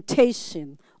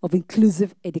implementation of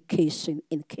inclusive education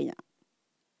in Kenya.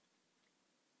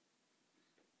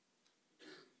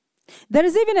 There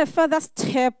is even a further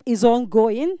step is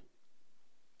ongoing,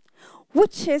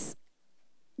 which is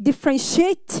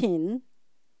differentiating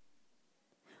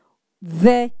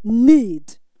the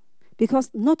need, because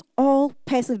not all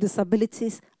persons with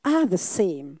disabilities are the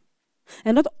same,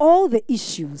 and not all the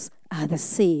issues are the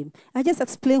same. I just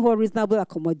explained what reasonable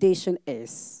accommodation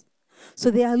is.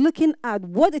 So they are looking at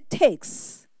what it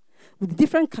takes with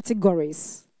different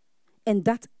categories, and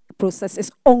that process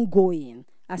is ongoing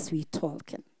as we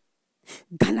talk.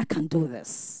 Ghana can do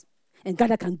this, and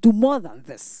Ghana can do more than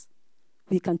this.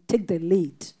 We can take the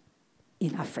lead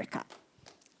in Africa.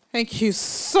 Thank you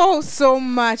so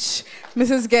much,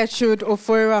 Mrs. Gertrude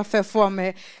Ofoira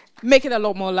Fefome. Make it a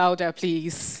lot more louder,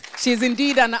 please. She's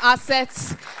indeed an asset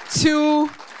to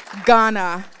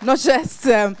Ghana. Not just,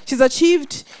 she's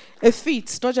achieved a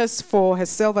feat, not just for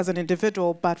herself as an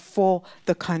individual, but for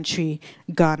the country,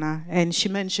 Ghana. And she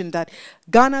mentioned that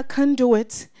Ghana can do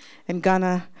it, and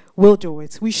Ghana will do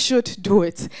it. We should do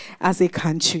it as a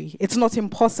country. It's not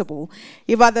impossible.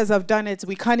 If others have done it,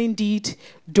 we can indeed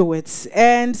do it.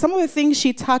 And some of the things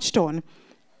she touched on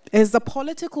is the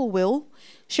political will.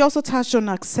 She also touched on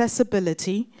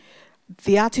accessibility,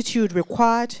 the attitude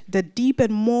required, the deep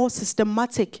and more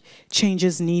systematic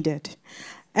changes needed,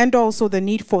 and also the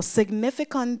need for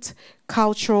significant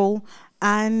cultural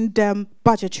and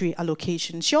budgetary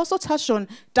allocation. She also touched on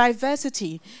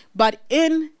diversity, but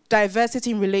in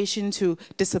diversity in relation to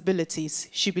disabilities.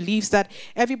 She believes that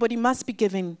everybody must be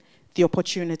given the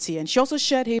opportunity. And she also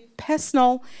shared her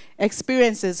personal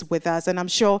experiences with us, and I'm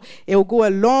sure it will go a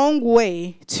long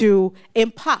way to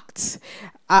impact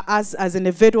us as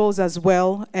individuals as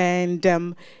well.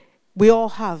 And we all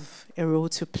have a role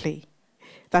to play.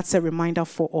 That's a reminder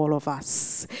for all of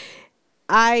us.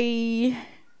 I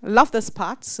love this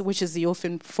part, which is the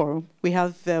Open Forum. We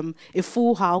have a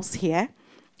full house here.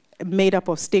 made up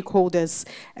of stakeholders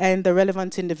and the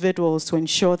relevant individuals to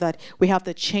ensure that we have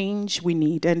the change we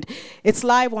need. And it's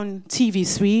live on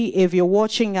TV3. If you're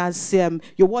watching as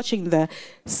you're watching the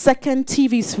second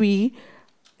TV3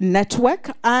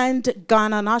 network and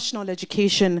Ghana National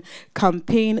Education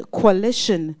Campaign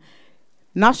Coalition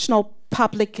National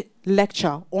Public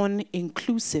Lecture on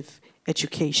Inclusive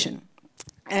Education.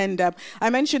 And I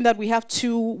mentioned that we have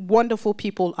two wonderful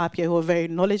people up here who are very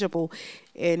knowledgeable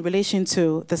in relation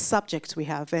to the subject we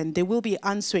have, and they will be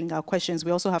answering our questions.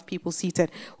 We also have people seated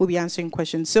who will be answering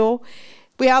questions. So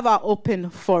we have our open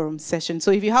forum session.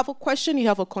 So if you have a question, you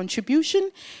have a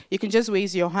contribution, you can just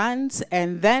raise your hands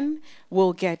and then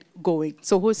we'll get going.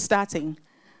 So who's starting?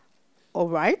 All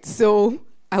right, so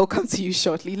I will come to you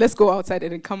shortly. Let's go outside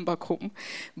and then come back home.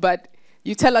 But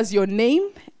you tell us your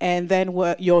name and then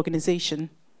your organization.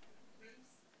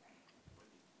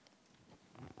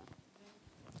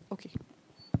 Okay.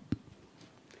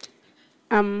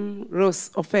 I'm Rose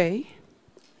Ofei.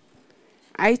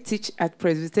 I teach at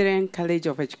Presbyterian College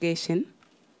of Education,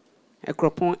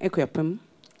 Ekropon Ekwapem,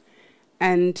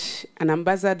 and an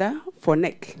ambassador for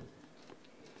Gnecc.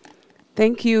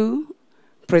 Thank you,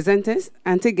 presenters.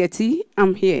 Auntie Getty,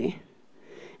 I'm here.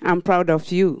 I'm proud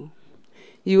of you.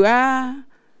 You are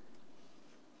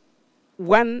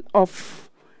one of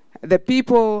the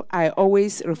people I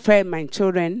always refer my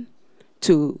children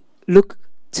to look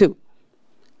to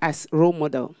as role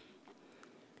model.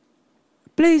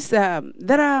 Please, there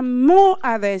are more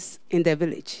others in the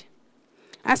village.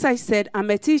 As I said, I'm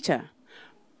a teacher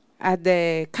at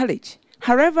the college.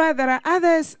 However, there are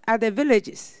others at the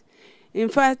villages. In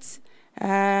fact,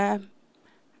 I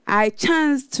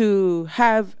chanced to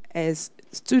have a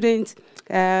student,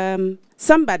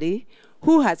 somebody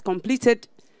who has completed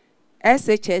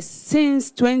SHS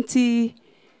since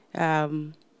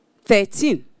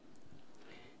 2013.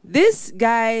 This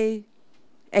guy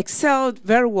excelled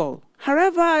very well.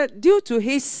 However, due to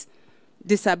his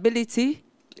disability,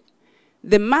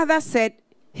 the mother said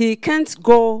he can't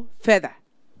go further.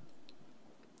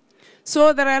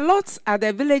 So there are lots at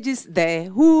the villages there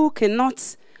who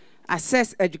cannot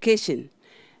access education.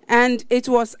 And it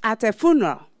was at a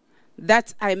funeral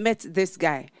that I met this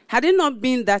guy. Had it not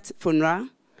been that funeral,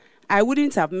 I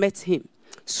wouldn't have met him.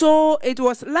 So it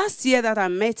was last year that I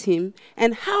met him,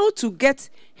 and how to get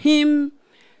him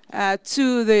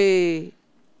to the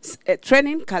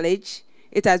training college,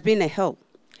 it has been a hell.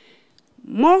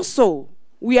 More so,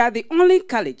 we are the only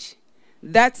college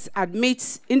that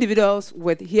admits individuals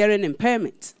with hearing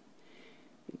impairment.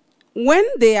 When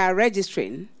they are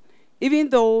registering, even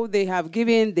though they have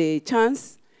given the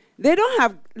chance, they don't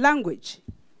have language,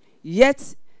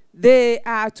 yet they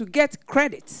are to get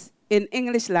credits in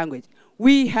English language.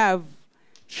 We have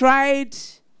tried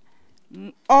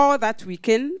all that we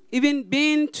can, even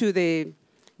been to the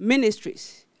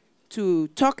ministries to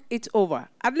talk it over.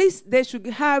 At least they should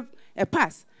have a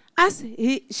pass. As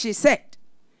she said,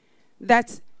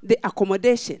 that the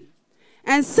accommodation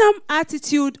and some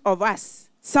attitude of us,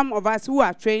 some of us who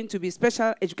are trained to be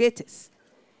special educators,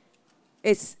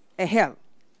 it's a hell.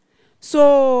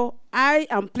 So I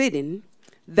am pleading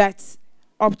that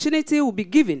opportunity will be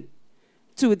given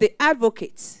to the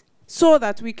advocates so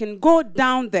that we can go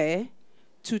down there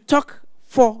to talk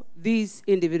for these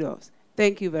individuals.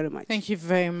 Thank you very much. Thank you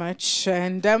very much.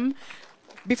 And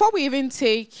before we even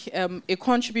take a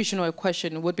contribution or a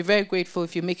question, we'd be very grateful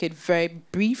if you make it very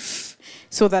brief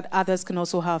so that others can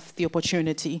also have the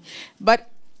opportunity. But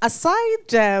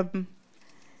aside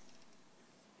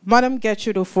Madam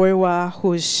Gertrude Oforiwa,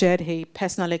 who has shared her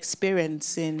personal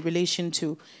experience in relation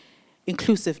to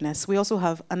inclusiveness, we also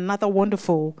have another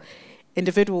wonderful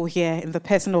individual here in the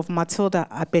person of Matilda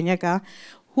Agbenyega,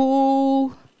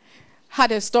 who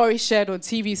had a story shared on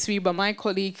TV3 by my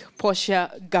colleague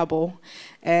Portia Gabo,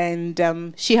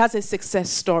 and she has a success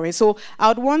story. So I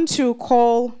would want to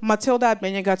call Matilda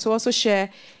Agbenyega to also share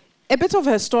a bit of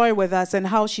her story with us and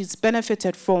how she's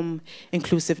benefited from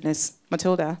inclusiveness.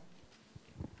 Matilda.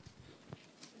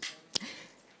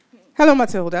 Hello,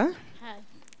 Matilda. Hi.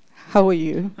 How are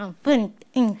you? I'm fine,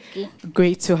 thank you.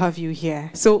 Great to have you here.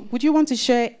 So would you want to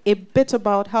share a bit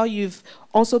about how you've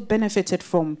also benefited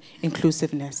from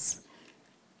inclusiveness?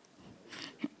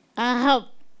 I have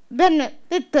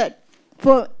benefited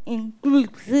from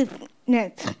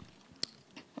inclusiveness.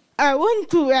 I went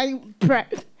to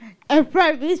a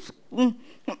private school,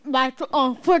 but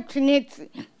unfortunately,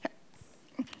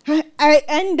 I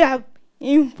ended up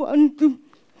in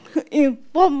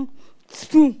informed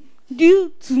school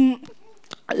due to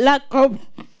lack of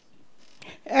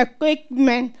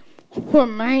equipment for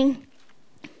my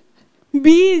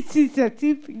BEC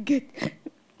certificate.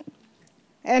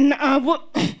 and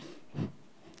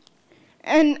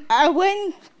and I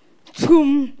went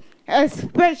to a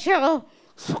special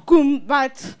school,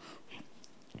 but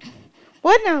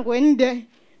when I went there,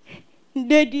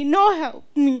 they did not help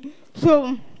me,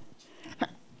 so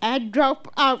I dropped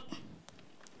out.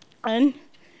 And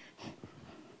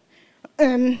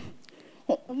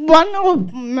one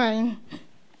of my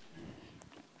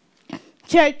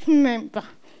church members,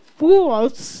 who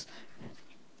was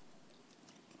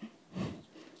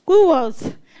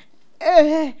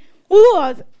an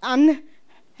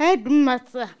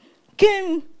headmaster,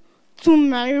 came to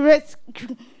my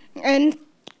rescue and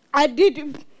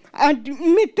admitted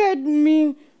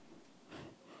me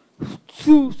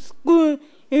to school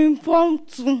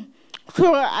impromptu.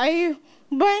 So I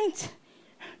went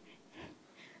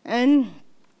and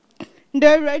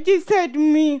they registered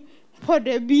me for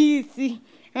the BEC,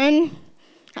 and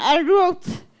I wrote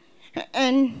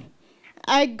and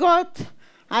I got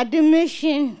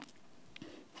admission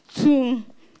to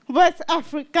West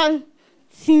African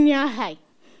Senior High,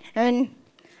 and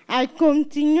I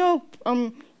continued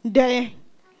from there,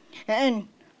 and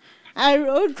I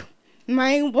wrote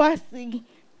my WASI,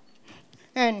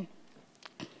 and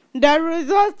the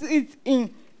result is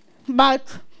in,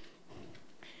 but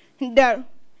the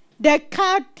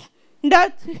card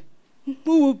that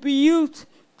will be used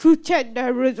to check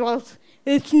the results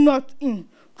is not in.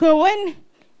 So when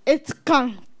it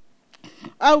comes,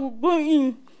 I will go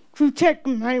in to check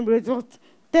my results.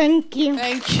 Thank you.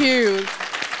 Thank you.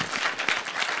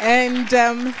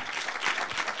 And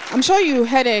I'm sure you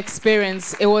had an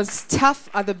experience. It was tough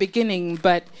at the beginning,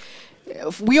 but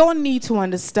we all need to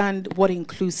understand what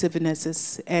inclusiveness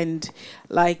is. And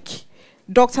like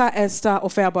Dr. Esther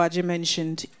Ofeabaji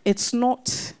mentioned, it's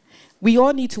not, we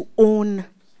all need to own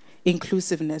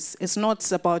inclusiveness. It's not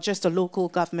about just a local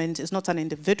government. It's not an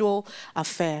individual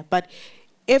affair. But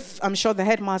if, I'm sure the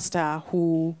headmaster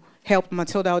who helped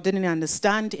Matilda didn't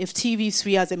understand, if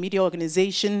TV3 as a media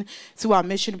organization through our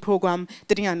mission program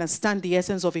didn't understand the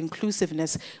essence of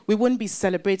inclusiveness, we wouldn't be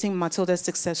celebrating Matilda's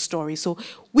success story. So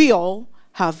we all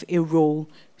have a role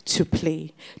to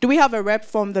play. Do we have a rep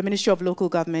from the Ministry of Local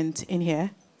Government in here?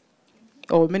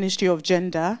 Or Ministry of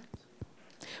Gender?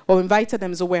 Or invited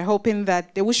them, so we're hoping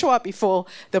that they will show up before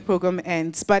the program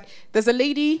ends. But there's a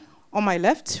lady on my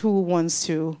left who wants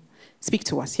to speak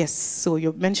to us. Yes, so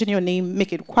you mention your name,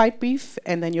 make it quite brief,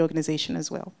 and then your organization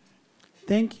as well.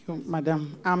 Thank you,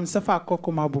 Madam. I'm Safa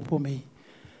Kokoma Bupome,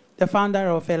 the founder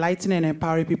of Enlightening and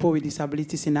Empowering People with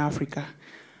Disabilities in Africa.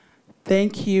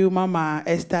 Thank you, Mama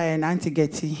Esther and Auntie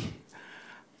Getty.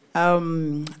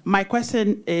 My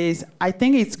question is, I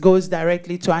think it goes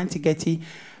directly to Auntie Getty.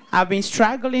 I've been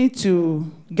struggling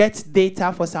to get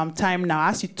data for some time now.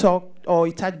 As you talk or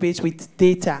you touch base with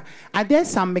data, are there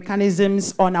some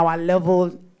mechanisms on our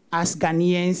level as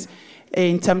Ghanaians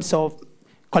in terms of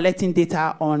collecting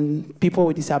data on people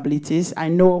with disabilities? I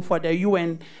know for the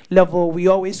UN level, we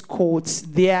always quote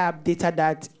their data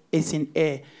that is in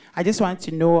air. I just want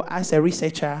to know, as a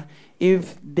researcher,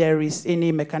 if there is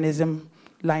any mechanism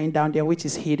lying down there which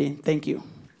is hidden. Thank you.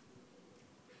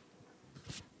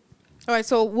 All right,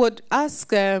 so would ask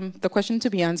the question to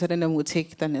be answered, and then we'll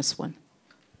take the next one.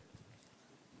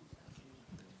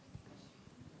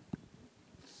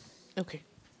 Okay.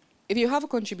 If you have a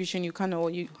contribution, you can, or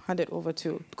you hand it over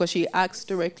to, because she asked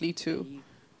directly to.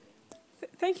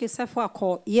 Thank you, sir, for a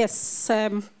call. Yes,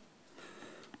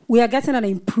 we are getting an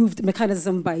improved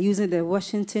mechanism by using the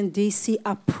Washington, D.C.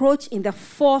 approach in the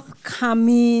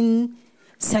forthcoming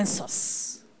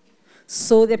census.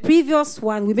 So the previous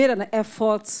one, we made an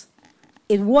effort.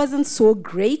 It wasn't so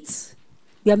great.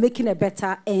 We are making it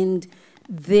better, and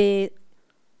the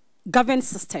government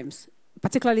systems,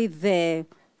 particularly the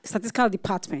statistical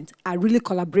department, are really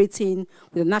collaborating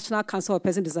with the National Council of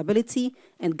Persons with Disability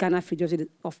and Ghana Federation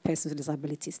of Persons with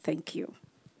Disabilities. Thank you.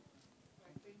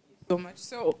 Thank you so much.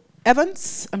 So,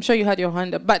 Evans, I'm sure you had your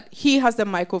hand up, but he has the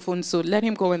microphone, so let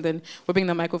him go, and then we'll bring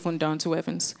the microphone down to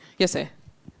Evans. Yes, sir.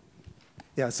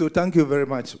 Yeah, so thank you very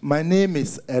much. My name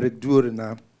is Eric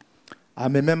Durina.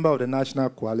 I'm a member of the National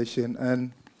Coalition,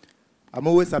 and I'm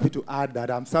always happy to add that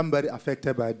I'm somebody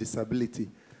affected by disability.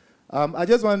 I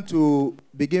just want to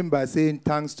begin by saying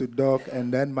thanks to Doc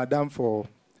and then Madam for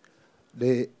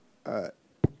the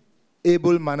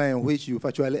able manner in which you've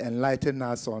actually enlightened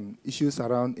us on issues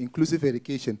around inclusive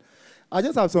education. I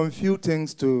just have some few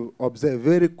things to observe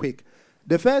very quick.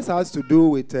 The first has to do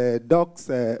with Doc's,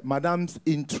 Madam's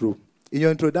intro. In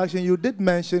your introduction, you did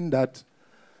mention that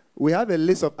we have a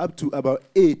list of up to about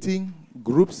 18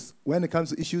 groups when it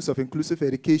comes to issues of inclusive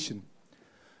education.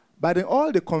 But in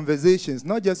all the conversations,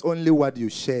 not just only what you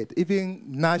shared, even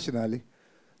nationally,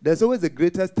 there's always the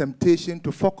greatest temptation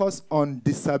to focus on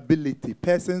disability,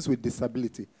 persons with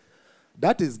disability.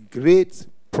 That is great.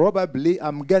 Probably,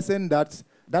 I'm guessing that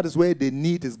is where the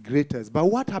need is greatest. But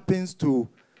what happens to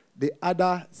the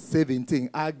other 17?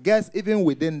 I guess even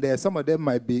within there, some of them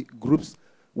might be groups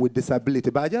with disability.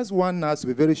 But I just want us to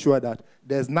be very sure that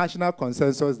there's national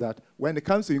consensus that when it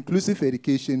comes to inclusive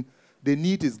education, the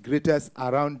need is greatest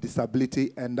around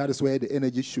disability, and that is where the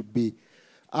energy should be.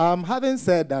 Having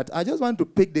said that, I just want to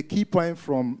pick the key point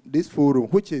from this forum,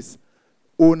 which is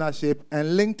ownership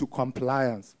and linked to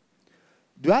compliance.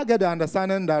 Do I get the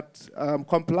understanding that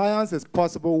compliance is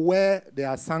possible where there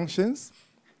are sanctions?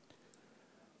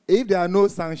 If there are no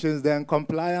sanctions, then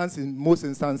compliance in most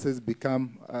instances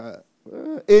become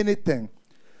anything.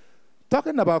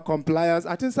 Talking about compliance,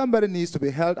 I think somebody needs to be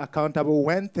held accountable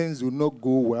when things do not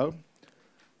go well,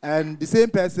 and the same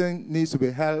person needs to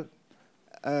be held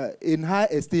in high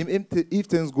esteem if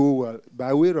things go well,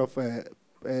 by way of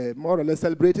more or less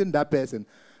celebrating that person.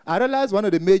 I realize one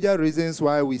of the major reasons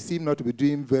why we seem not to be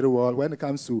doing very well when it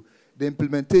comes to the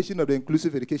implementation of the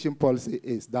inclusive education policy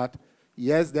is that,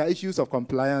 yes, there are issues of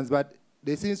compliance, but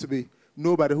there seems to be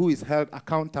nobody who is held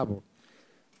accountable.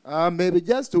 Maybe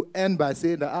just to end by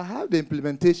saying that I have the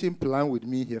implementation plan with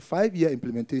me here, 5-year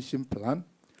implementation plan.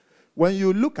 When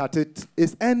you look at it,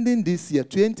 it's ending this year,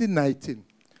 2019.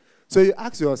 So you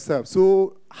ask yourself,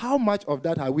 so how much of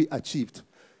that have we achieved?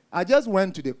 I just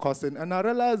went to the costing, and I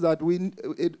realized that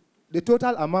the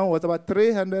total amount was about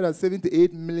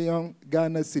 378 million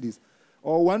Ghana cedis,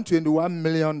 or $121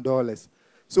 million.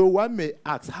 So one may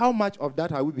ask, how much of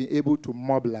that have we been able to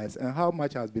mobilize, and how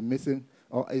much has been missing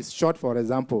or is short, for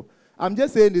example? I'm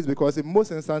just saying this because in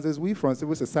most instances, we from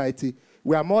civil society,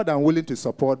 we are more than willing to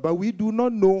support, but we do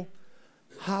not know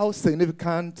how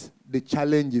significant the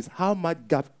challenge is, how much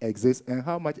gap exists, and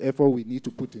how much effort we need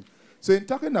to put in. So in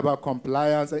talking about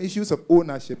compliance and issues of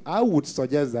ownership, I would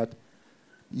suggest that,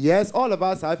 yes, all of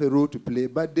us have a role to play,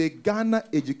 but the Ghana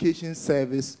Education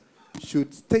Service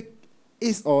should stick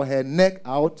his or her neck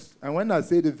out, and when I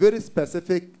say the very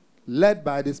specific, led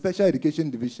by the Special Education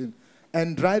Division,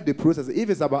 and drive the process. If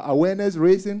it's about awareness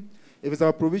raising, if it's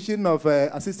about provision of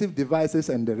assistive devices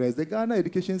and the rest, the Ghana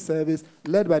Education Service,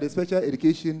 led by the Special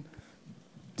Education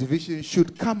Division,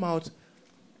 should come out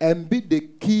and be the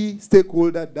key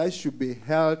stakeholder that should be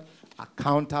held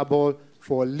accountable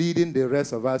for leading the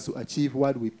rest of us to achieve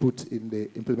what we put in the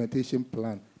implementation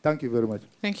plan. Thank you very much.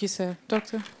 Thank you, sir.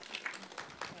 Doctor?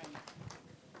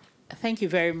 Thank you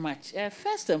very much.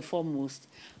 First and foremost,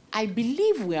 I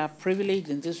believe we are privileged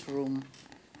in this room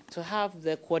to have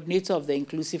the coordinator of the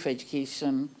inclusive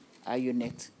education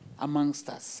unit amongst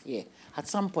us here. At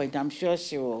some point, I'm sure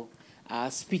she will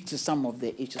speak to some of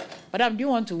the issues. Madam, do you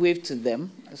want to wave to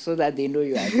them so that they know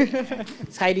you are there?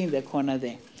 It's hiding in the corner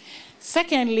there.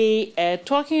 Secondly,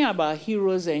 talking about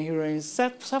heroes and heroines,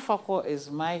 Safako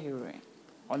is my heroine,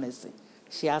 honestly.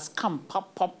 She has come,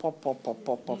 pop.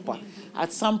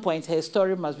 At some point, her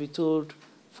story must be told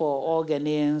for all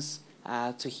Ghanaians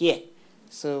to hear.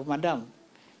 So, Madam,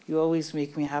 you always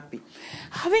make me happy.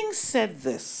 Having said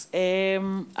this,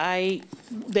 the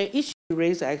issues you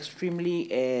raised are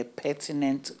extremely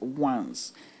pertinent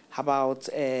ones about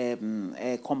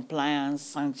compliance,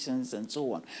 sanctions, and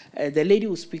so on. The lady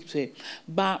will speak to it.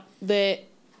 But the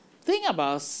thing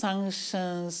about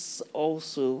sanctions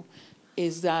also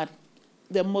is that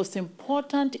the most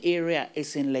important area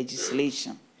is in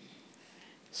legislation.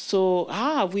 So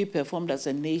how have we performed as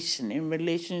a nation in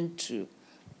relation to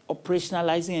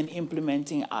operationalizing and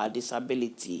implementing our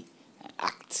Disability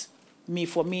Act?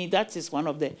 For me, that is one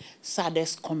of the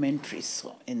saddest commentaries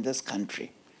in this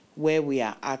country, where we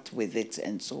are at with it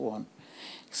and so on.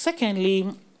 Secondly,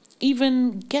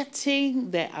 even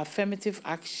getting the affirmative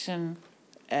action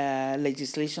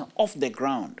legislation off the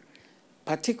ground,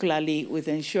 particularly with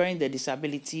ensuring the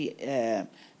disability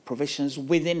provisions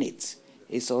within it,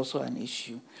 is also an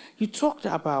issue. You talked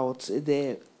about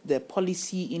the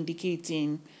policy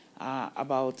indicating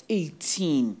about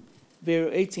 18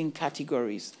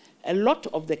 categories. A lot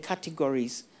of the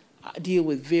categories deal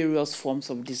with various forms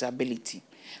of disability,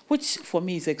 which for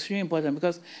me is extremely important,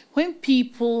 because when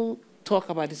people talk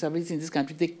about disability in this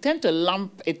country, they tend to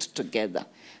lump it together.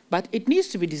 But it needs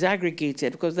to be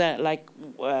disaggregated, because, like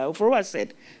Uforowa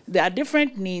said, there are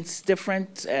different needs,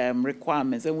 different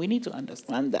requirements, and we need to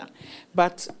understand that.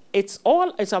 But it's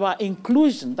about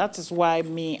inclusion. That is why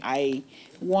I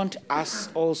want us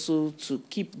also to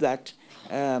keep that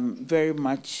very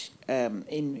much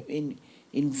in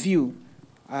view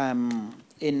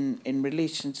in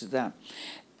relation to that.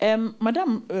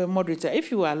 Madam Moderator, if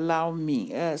you allow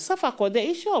me, Safako, the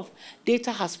issue of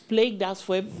data has plagued us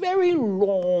for a very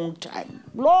long time,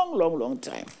 long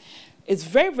time. It's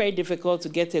very, very difficult to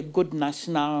get a good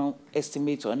national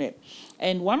estimate on it.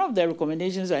 And one of the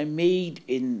recommendations I made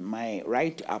in my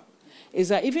write-up is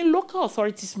that even local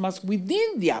authorities must,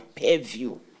 within their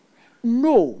purview,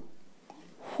 know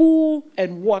who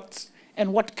and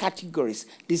what categories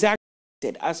desire,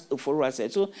 as Ufora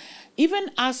said. So even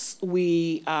as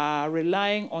we are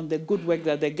relying on the good work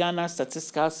that the Ghana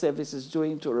Statistical Service is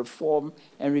doing to reform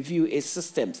and review its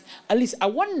systems, at least I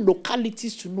want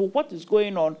localities to know what is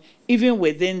going on even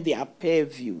within their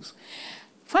purviews.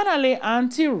 Finally,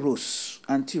 Auntie Rose,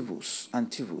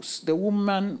 the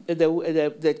woman,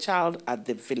 the child at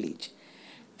the village.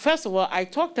 First of all, I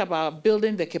talked about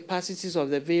building the capacities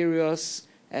of the various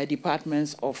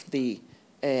departments of the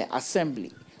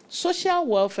assembly. Social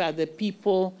welfare are the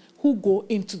people who go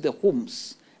into the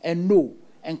homes and know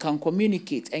and can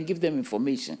communicate and give them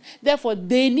information. Therefore,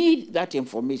 they need that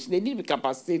information. They need to be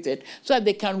capacitated so that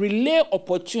they can relay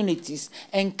opportunities,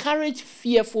 encourage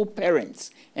fearful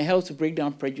parents, and help to break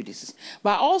down prejudices.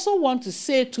 But I also want to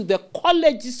say to the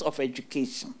colleges of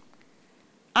education,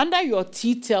 under your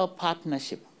TTEL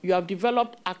partnership, you have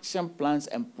developed action plans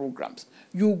and programs.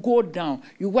 You go down,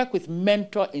 you work with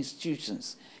mentor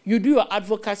institutions. You do your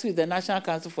advocacy with the National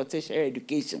Council for Tertiary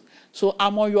Education. So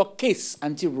I'm on your case,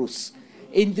 Auntie Rose.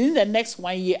 In the next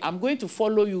 1 year, I'm going to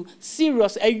follow you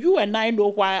seriously. And you and I know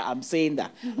why I'm saying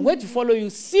that. I'm going to follow you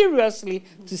seriously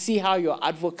to see how your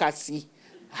advocacy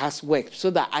has worked so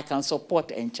that I can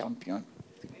support and champion.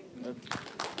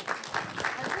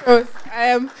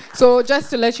 So just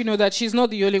to let you know that she's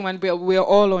not the only one, but we're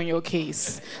all on your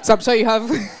case. So I'm sure you have...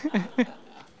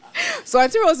 So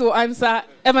Auntie Rose will answer.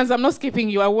 Evans, I'm not skipping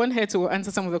you. I want her to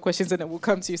answer some of the questions and then we'll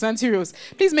come to you. So Auntie Rose,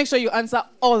 please make sure you answer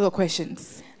all the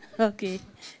questions. Okay.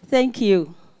 Thank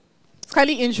you.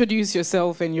 Kindly introduce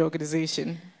yourself and your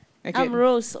organization. Okay. I'm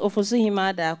Rose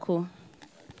Ofosuhima Dako,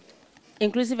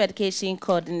 Inclusive Education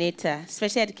Coordinator,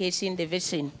 Special Education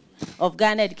Division of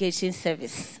Ghana Education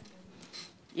Service.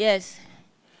 Yes,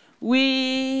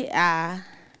 we are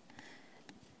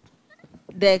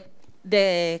the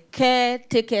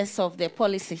caretakers of the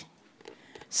policy.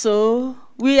 So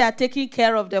we are taking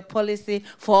care of the policy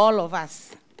for all of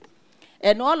us.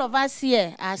 And all of us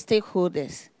here are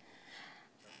stakeholders.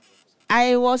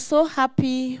 I was so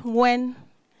happy when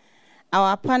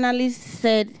our panelists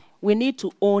said we need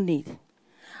to own it.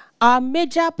 Our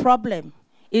major problem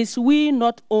is we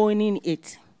not owning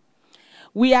it.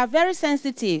 We are very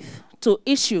sensitive to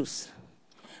issues,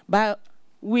 but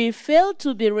we fail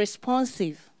to be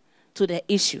responsive to the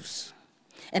issues.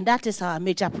 And that is our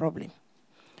major problem.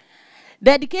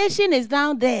 The education is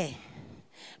down there.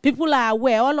 People are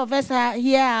aware, all of us are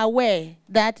here are aware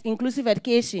that inclusive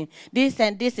education, this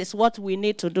and this is what we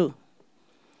need to do.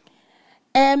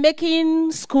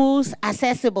 Making schools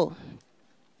accessible.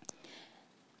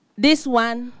 This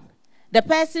one, the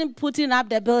person putting up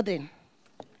the building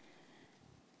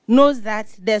knows that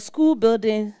the school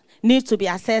building needs to be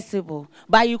accessible,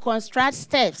 but you construct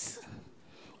steps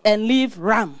and leave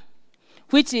ramp,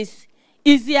 which is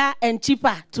easier and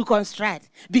cheaper to construct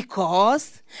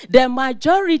because the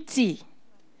majority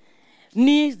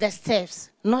needs the steps,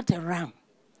 not the ramp.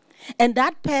 And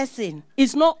that person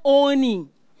is not owning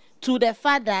to the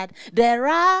fact that there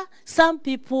are some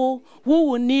people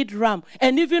who will need ramp,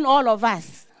 and even all of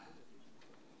us.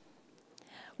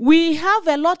 We have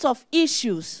a lot of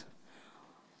issues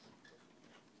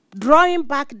drawing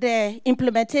back the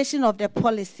implementation of the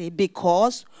policy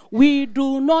because we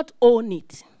do not own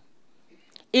it.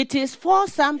 It is for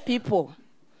some people,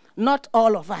 not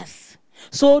all of us.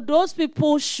 So those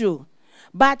people should.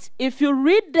 But if you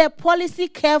read the policy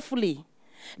carefully,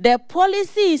 the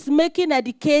policy is making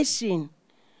education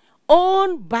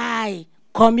owned by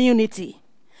community.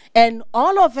 And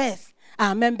all of us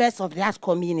are members of that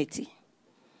community.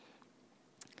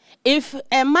 If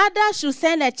a mother should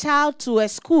send a child to a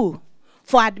school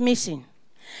for admission,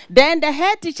 then the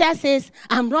head teacher says,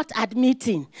 I'm not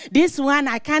admitting. This one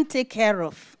I can't take care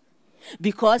of.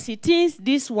 Because he thinks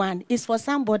this one is for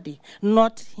somebody,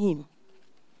 not him.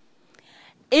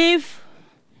 If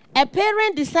a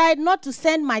parent decides not to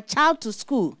send my child to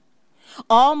school,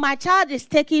 or my child is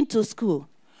taken to school,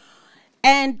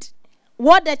 and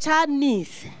what the child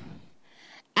needs,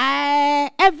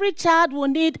 every child will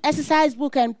need exercise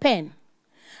book and pen.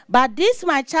 But this,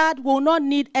 my child, will not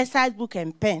need exercise book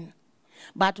and pen.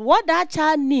 But what that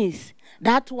child needs,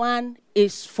 that one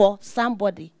is for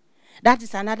somebody. That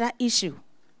is another issue.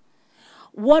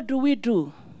 What do we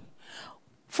do?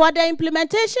 For the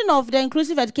implementation of the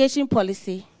inclusive education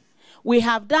policy, we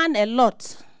have done a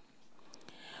lot.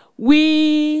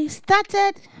 We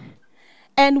started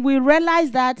and we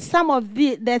realized that some of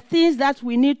the things that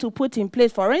we need to put in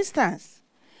place, for instance,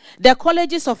 the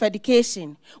colleges of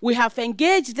education, we have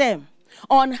engaged them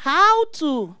on how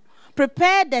to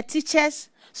prepare the teachers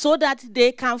so that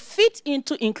they can fit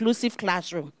into inclusive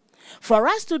classroom. For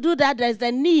us to do that, there's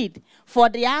a need for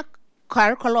their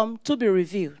curriculum to be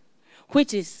reviewed,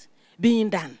 which is being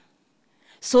done,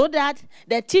 so that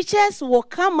the teachers will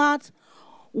come out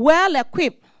well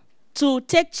equipped to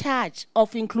take charge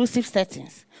of inclusive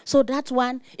settings. So that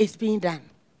one is being done.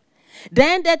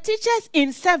 Then the teachers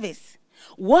in service,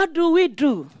 what do we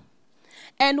do?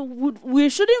 And we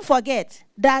shouldn't forget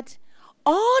that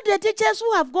all the teachers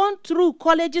who have gone through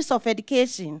colleges of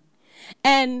education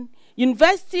and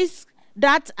universities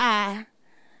that are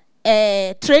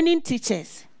training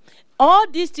teachers, all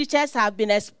these teachers have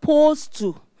been exposed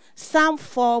to some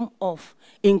form of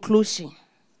inclusion.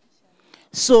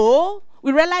 So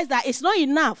we realize that it's not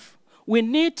enough. We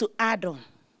need to add on.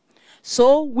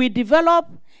 So we develop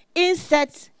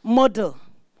inset model,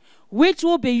 which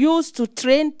will be used to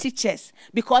train teachers,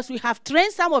 because we have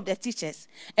trained some of the teachers,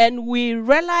 and we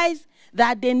realize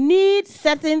that they need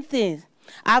certain things.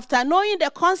 After knowing the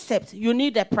concept, you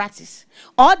need the practice.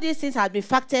 All these things have been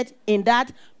factored in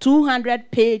that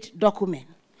 200-page document,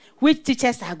 which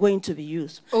teachers are going to be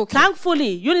used. Okay.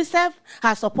 Thankfully, UNICEF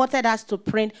has supported us to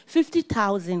print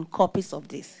 50,000 copies of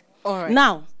this. All right.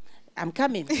 Now, I'm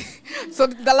coming. So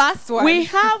the last one.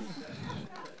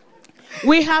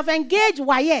 We have engaged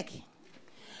WAEC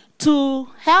to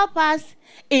help us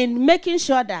in making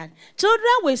sure that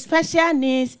children with special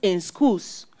needs in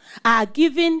schools are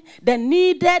given the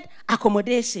needed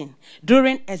accommodation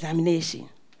during examination.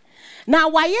 Now,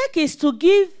 WAEC is to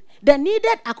give the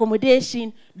needed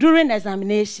accommodation during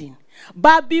examination.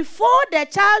 But before the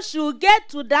child should get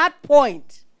to that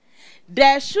point,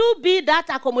 there should be that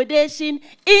accommodation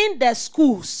in the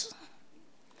schools.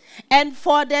 And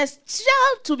for the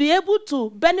child to be able to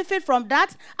benefit from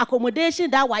that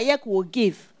accommodation that WAEC will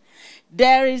give,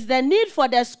 there is the need for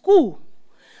the school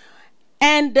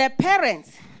and the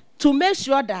parents to make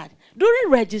sure that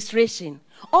during registration,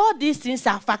 all these things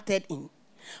are factored in.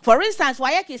 For instance,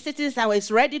 WAEC is sitting somewhere,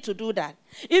 is ready to do that,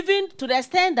 even to the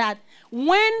extent that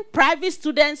when private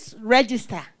students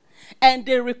register and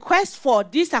they request for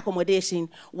this accommodation,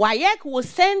 WAEC will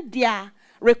send their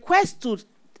request to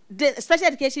the Special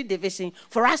Education Division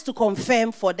for us to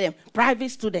confirm for them, private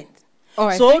students. All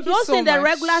right, so those in the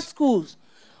regular schools,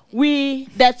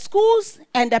 the schools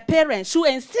and the parents should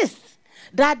insist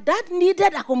that that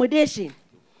needed accommodation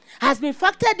has been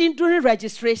factored in during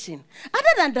registration. Other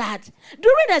than that,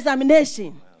 during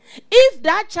examination, if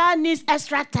that child needs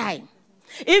extra time,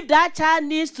 if that child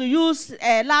needs to use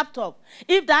a laptop,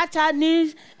 if that child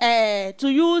needs to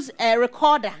use a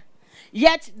recorder,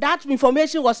 yet that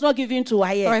information was not given to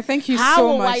WAEC. All right, thank you How so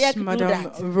will much, WAEC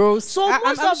Madam Rose. So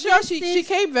I'm sure she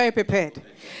came very prepared.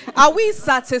 Are we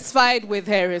satisfied with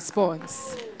her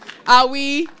response? Are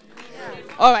we?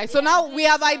 All right, so now we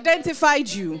have identified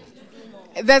you.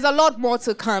 There's a lot more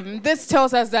to come. This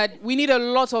tells us that we need a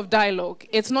lot of dialogue.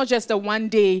 It's not just a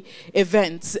one-day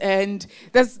event, and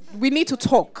we need to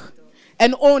talk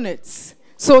and own it.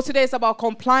 So today is about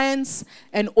compliance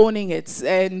and owning it.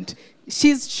 And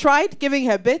she's tried giving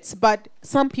her bits, but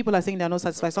some people are saying they're not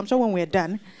satisfied. So I'm sure when we're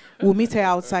done, we'll meet her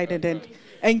outside and then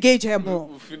engage her more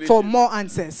for more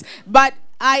answers. But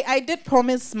I did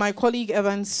promise my colleague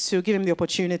Evans to give him the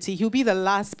opportunity. He'll be the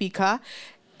last speaker.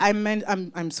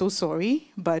 I'm so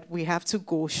sorry, but we have to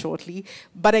go shortly.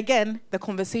 But again, the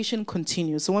conversation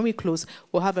continues. So when we close,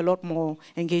 we'll have a lot more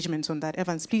engagement on that.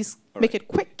 Evans, please make it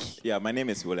quick. Yeah, my name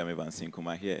is William Evans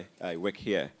Sinkuma here. I work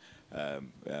here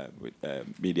with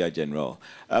Media General.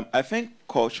 I think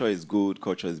culture is good,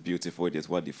 culture is beautiful, it is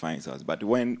what defines us. But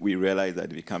when we realize that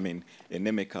becoming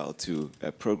inimical to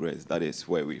progress, that is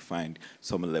where we find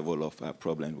some level of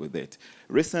problem with it.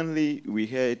 Recently, we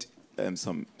heard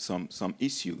some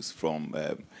issues from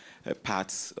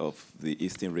parts of the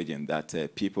eastern region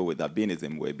that people with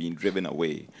albinism were being driven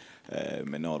away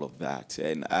and all of that.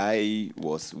 And I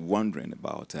was wondering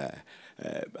about,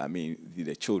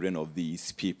 the children of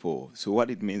these people. So what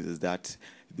it means is that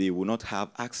they will not have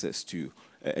access to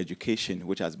education,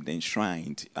 which has been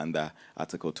enshrined under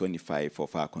Article 25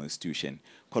 of our Constitution.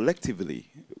 Collectively,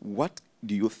 what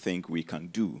do you think we can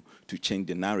do to change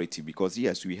the narrative? Because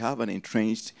yes, we have an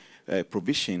entrenched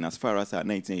provision as far as our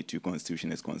 1982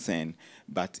 Constitution is concerned,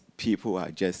 but people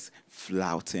are just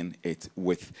flouting it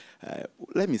with,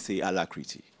 let me say,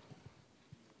 alacrity.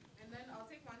 And then I'll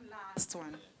take one last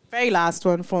one. Very last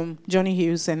one from Johnny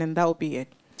Hughes, and then that will be it.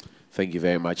 Thank you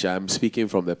very much. I'm speaking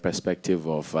from the perspective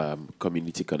of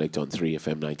Community Connect on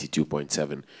 3FM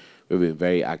 92.7. We've been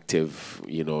very active,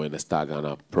 in the Star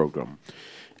Ghana program.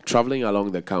 Traveling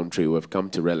along the country, we've come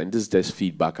to realize, and this is just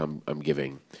feedback I'm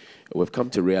giving, we've come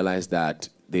to realize that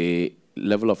the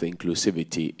level of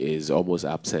inclusivity is almost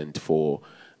absent for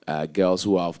girls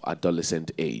who are of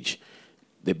adolescent age.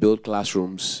 They build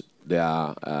classrooms. There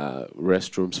are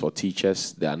restrooms for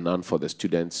teachers. There are none for the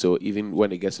students. So even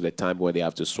when it gets to the time where they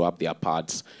have to swap their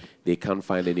pads, they can't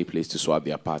find any place to swap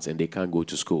their pads, and they can't go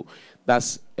to school.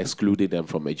 That's excluded them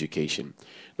from education.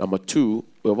 Number two,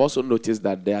 we've also noticed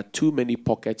that there are too many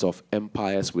pockets of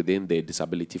empires within the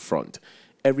disability front.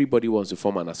 Everybody wants to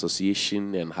form an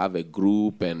association and have a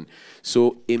group, and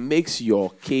so it makes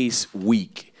your case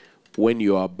weak when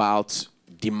you're about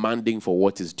demanding for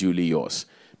what is duly yours,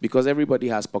 because everybody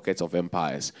has pockets of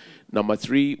empires. Number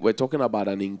three, we're talking about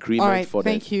an increment for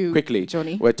thank you, quickly,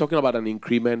 Johnny. We're talking about an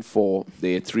increment for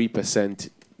the 3%,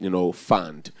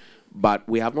 fund, but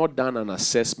we have not done an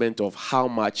assessment of how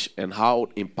much and how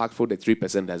impactful the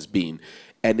 3% has been.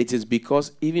 And it is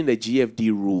because even the GFD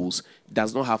rules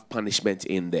does not have punishment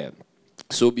in there.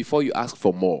 So before you ask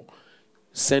for more,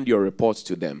 send your reports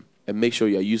to them and make sure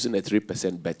you're using the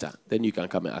 3% better. Then you can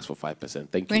come and ask for 5%.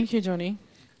 Thank you. Thank you, Johnny.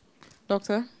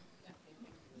 Doctor?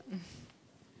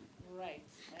 Right.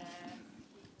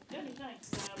 Johnny,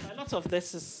 thanks. A lot of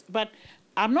this is, but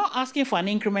I'm not asking for an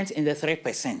increment in the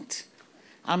 3%.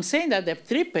 I'm saying that the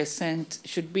 3%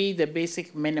 should be the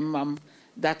basic minimum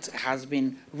that has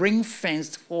been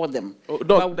ring-fenced for them. Oh,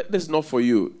 no, this is not for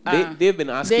you. They've been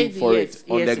asking for it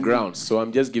on the ground, so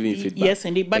I'm just giving you feedback. Yes,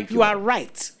 indeed. But you are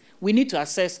right. We need to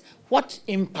assess what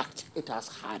impact it has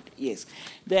had. Yes.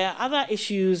 There are other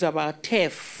issues about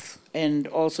TEF and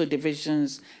also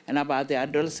divisions and about the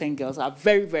adolescent girls are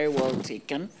very, very well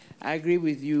taken. I agree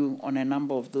with you on a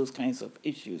number of those kinds of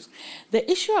issues. The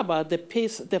issue about the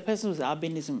person with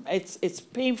albinism, it's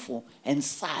painful and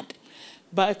sad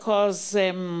because,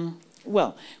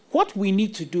 well, what we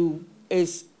need to do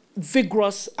is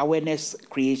vigorous awareness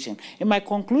creation. In my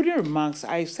concluding remarks,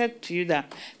 I said to you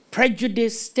that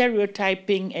prejudice,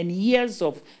 stereotyping, and years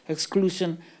of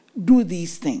exclusion do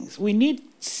these things. We need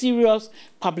serious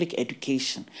public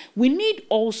education. We need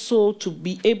also to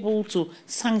be able to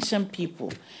sanction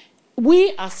people.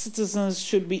 We as citizens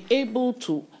should be able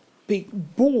to be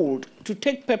bold to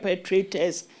take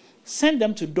perpetrators, send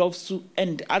them to Dovsu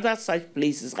and other such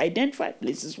places, identify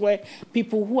places where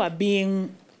people who are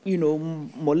being,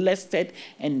 molested,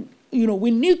 and,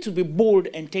 we need to be bold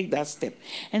and take that step.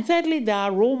 And thirdly, there are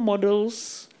role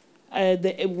models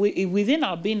within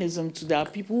albinism. There are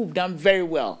people who've done very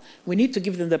well. We need to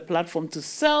give them the platform to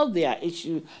sell their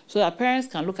issue so that parents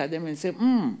can look at them and say,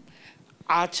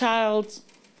 our child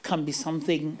can be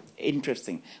something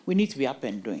interesting. We need to be up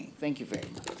and doing. Thank you very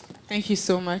much. Thank you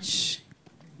so much.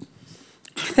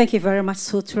 Thank you very much.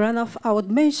 So to run off, I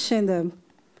would mention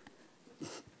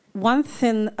one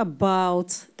thing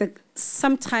about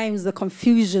sometimes the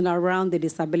confusion around the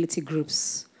disability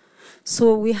groups.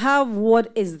 So we have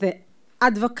what is the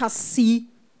advocacy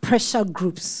pressure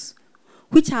groups,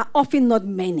 which are often not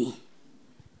many.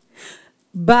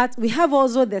 But we have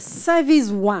also the service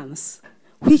ones,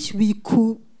 which we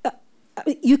could,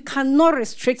 you cannot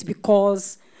restrict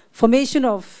because formation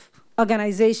of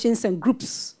organizations and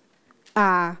groups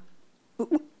our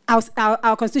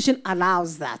constitution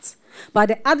allows that. But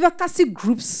the advocacy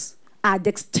groups are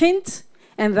extinct,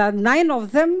 and there are 9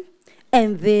 of them,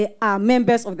 and they are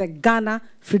members of the Ghana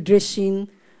Federation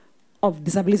of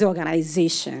Disability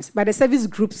Organizations. But the service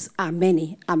groups are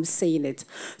many, I'm saying it.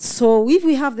 So if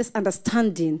we have this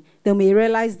understanding, then we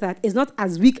realize that it's not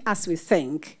as weak as we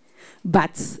think,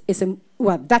 but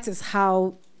that is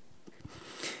how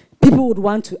people would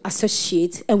want to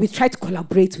associate, and we try to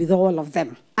collaborate with all of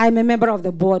them. I'm a member of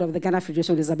the board of the Ghana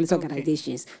Federation of Disability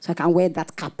Organizations, so I can wear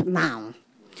that cap now.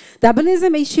 The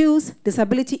albinism issues,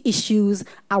 disability issues,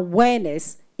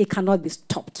 awareness, it cannot be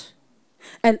stopped.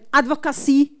 And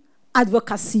advocacy,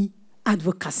 advocacy,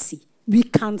 advocacy. We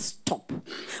can't stop.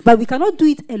 But we cannot do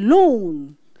it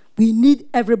alone. We need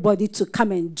everybody to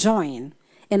come and join.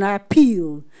 And I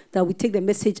appeal that we take the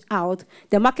message out.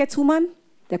 The market woman,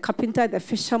 the carpenter, the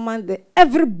fisherman,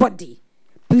 everybody,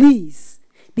 please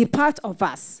be part of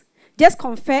us. Just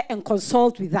confer and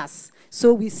consult with us.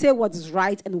 So we say what is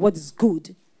right and what is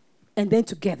good. And then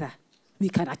together, we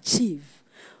can achieve.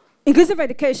 Inclusive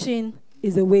education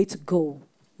is the way to go.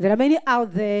 There are many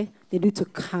out there, they need to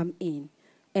come in.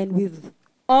 And with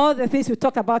all the things we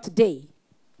talked about today,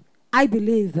 I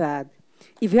believe that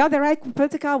if we have the right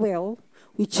political will,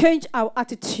 we change our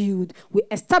attitude, we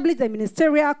establish the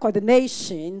ministerial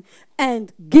coordination,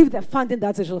 and give the funding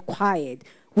that is required,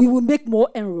 we will make more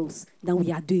inroads than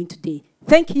we are doing today.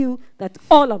 Thank you that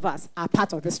all of us are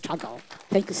part of this struggle.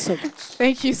 Thank you so much.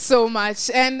 Thank you so much.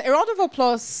 And a round of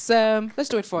applause. Let's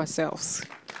do it for ourselves.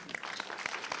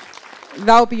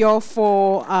 That'll be all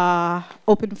for our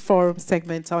open forum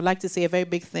segment. I would like to say a very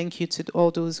big thank you to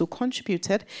all those who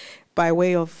contributed by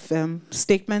way of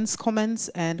statements, comments,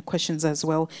 and questions as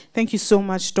well. Thank you so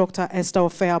much, Dr. Esther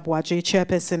Ofe-Abuaje,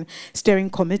 Chairperson, Steering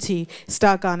Committee,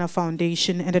 Star Ghana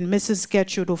Foundation, and then Mrs.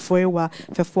 Gertrude Ofoewa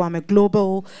Fefuame,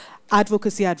 Global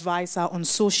Advocacy Advisor on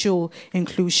Social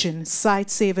Inclusion, Sight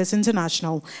Savers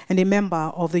International, and a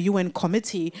member of the UN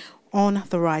Committee on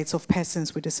the Rights of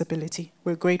Persons with Disability.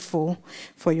 We're grateful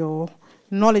for your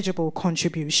knowledgeable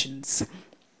contributions.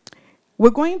 We're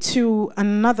going to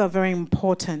another very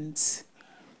important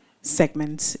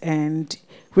segment, and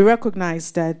we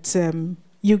recognize that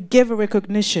you give a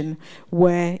recognition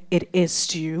where it is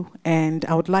due, and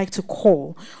I would like to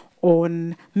call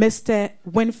on Mr.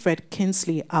 Winfred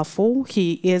Kingsley Afo.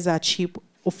 He is our Chief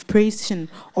Operation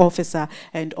Officer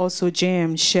and also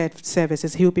JM Shared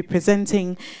Services. He will be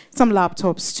presenting some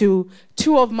laptops to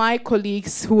two of my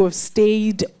colleagues who have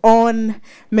stayed on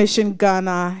Mission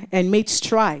Ghana and made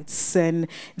strides, and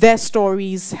their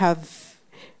stories have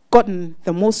gotten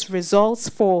the most results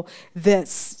for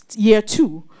this year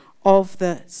 2 of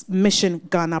the Mission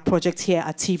Ghana project here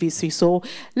at TV3. So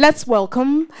let's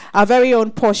welcome our very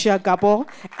own Portia Gabo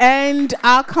and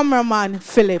our cameraman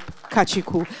Philip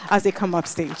Kachiku as they come up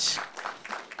stage.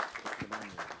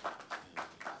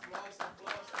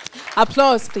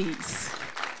 Applause, please.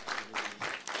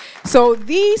 So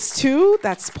these two,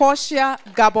 that's Portia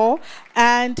Gabo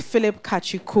and Philip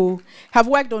Kachiku, have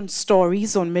worked on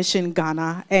stories on Mission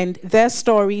Ghana, and their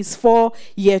stories for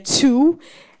year 2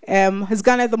 has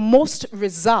garnered the most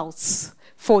results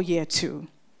for year 2.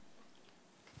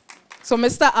 So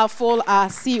Mr. Afol, our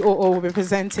COO, will be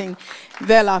presenting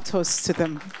their laptops to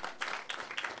them.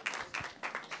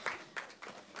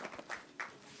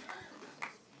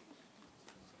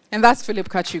 And that's Philip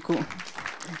Kachiku.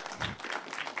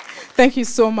 Thank you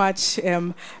so much,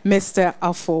 Mr.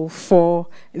 Afol, for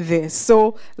this.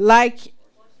 So, like,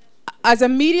 as a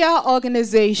media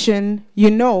organization,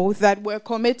 you know that we're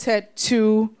committed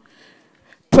to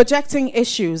projecting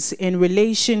issues in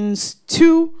relations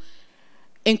to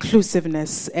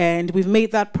inclusiveness, and we've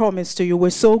made that promise to you. We're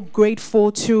so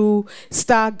grateful to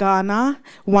Star Ghana,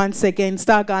 once again,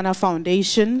 Star Ghana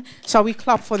Foundation. Shall we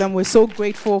clap for them? We're so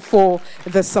grateful for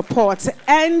the support.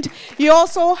 And you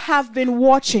also have been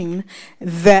watching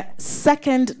the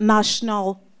second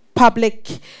National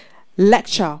Public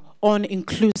Lecture on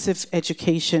Inclusive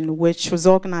Education, which was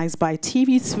organized by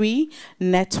TV3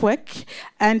 Network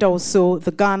and also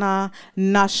the Ghana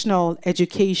National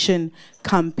Education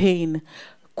Campaign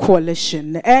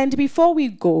Coalition. And before we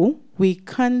go, we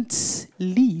can't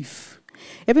leave.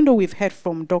 Even though we've heard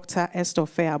from Dr. Esther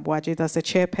Ofe-Abuaje, that's the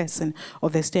chairperson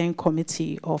of the Steering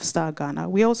Committee of Star Ghana,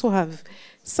 we also have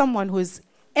someone who is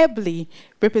ably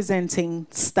representing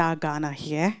Star Ghana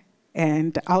here.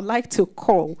 And I would like to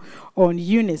call on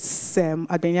Eunice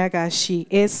Adenyaga. She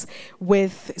is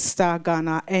with Star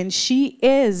Ghana, and she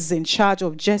is in charge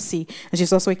of Jesse, and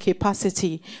she's also a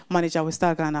capacity manager with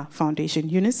Star Ghana Foundation.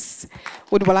 Eunice,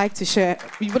 we would like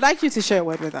you to share a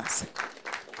word with us.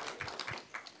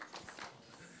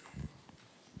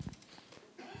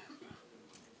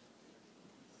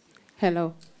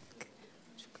 Hello.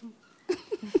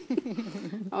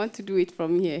 I want to do it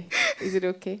from here. Is it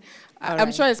okay?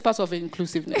 I'm sure it's part of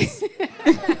inclusiveness.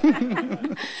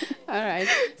 All right.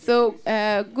 So,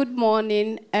 good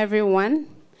morning, everyone.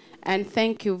 And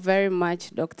thank you very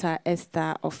much, Dr.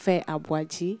 Esther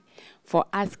Ofe-Abuaje, for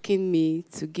asking me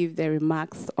to give the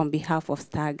remarks on behalf of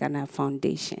Star Ghana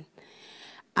Foundation.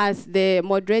 As the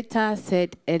moderator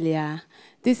said earlier,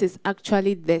 this is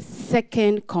actually the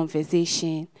second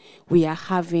conversation we are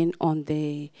having on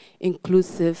the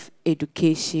inclusive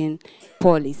education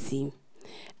policy.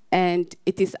 And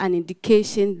it is an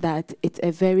indication that it's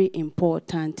a very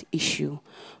important issue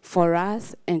for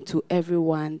us and to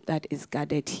everyone that is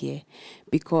gathered here,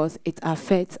 because it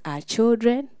affects our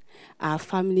children, our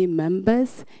family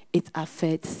members, it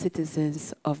affects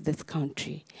citizens of this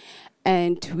country.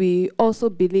 And we also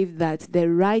believe that the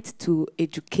right to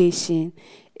education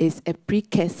is a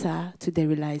precursor to the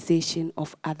realization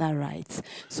of other rights.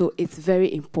 So it's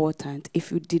very important.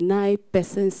 If you deny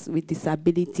persons with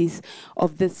disabilities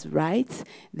of this right,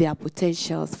 their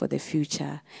potentials for the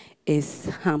future is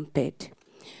hampered.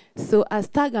 So as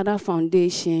Star Ghana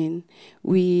Foundation,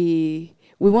 we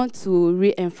we want to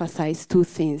re-emphasize two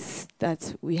things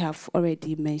that we have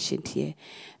already mentioned here.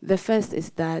 The first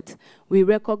is that we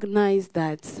recognize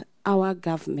that our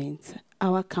government,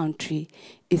 our country,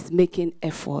 is making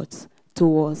efforts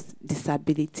towards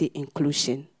disability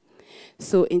inclusion.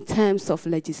 So in terms of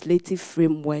legislative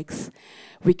frameworks,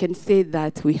 we can say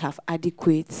that we have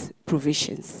adequate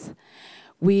provisions.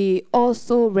 We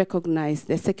also recognize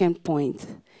the second point,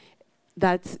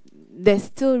 that there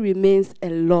still remains a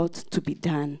lot to be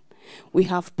done. We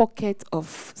have pockets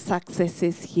of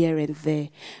successes here and there,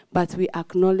 but we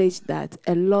acknowledge that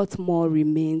a lot more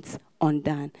remains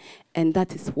undone, and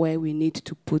that is where we need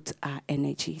to put our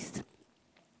energies.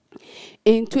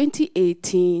 In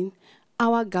 2018,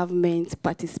 our government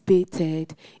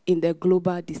participated in the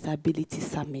Global Disability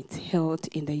Summit held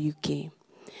in the UK.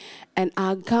 And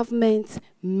our government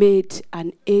made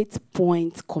an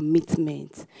 8-point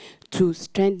commitment to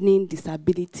strengthening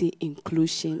disability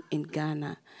inclusion in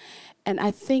Ghana. And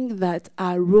I think that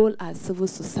our role as civil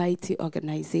society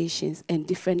organizations and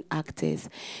different actors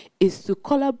is to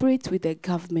collaborate with the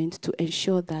government to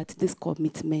ensure that these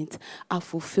commitments are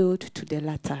fulfilled to the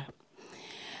latter.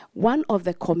 One of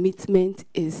the commitments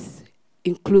is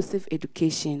inclusive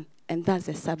education, and that's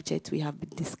a subject we have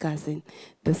been discussing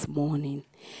this morning.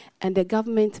 And the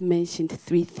government mentioned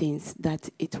 3 things that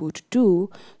it would do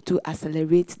to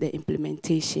accelerate the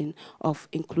implementation of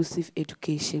inclusive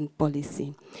education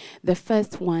policy. The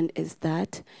first one is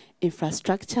that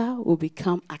infrastructure will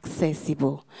become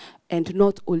accessible and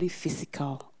not only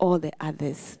physical, all the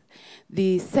others.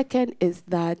 The second is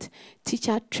that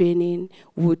teacher training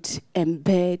would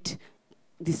embed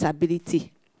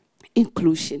disability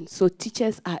inclusion. So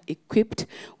teachers are equipped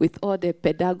with all the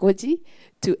pedagogy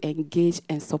to engage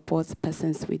and support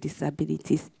persons with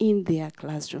disabilities in their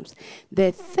classrooms.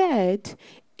 The third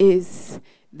is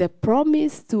the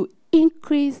promise to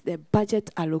increase the budget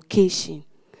allocation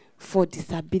for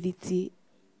disability,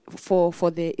 for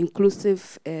the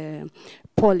inclusive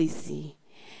policy.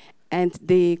 And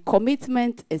the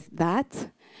commitment is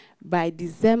that by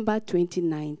December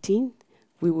 2019,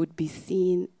 we would be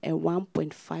seeing a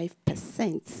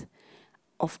 1.5%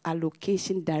 of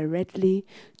allocation directly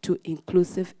to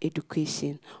inclusive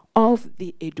education of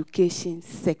the education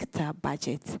sector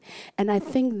budget. And I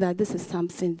think that this is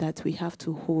something that we have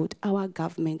to hold our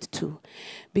government to,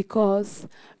 because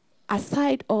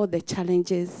aside all the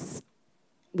challenges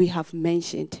we have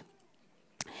mentioned,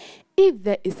 if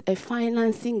there is a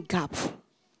financing gap,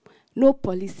 no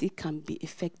policy can be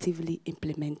effectively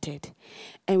implemented.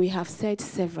 And we have said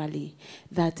severally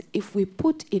that if we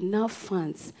put enough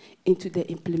funds into the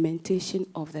implementation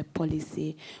of the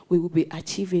policy, we will be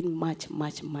achieving much,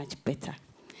 much, much better.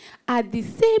 At the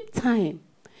same time,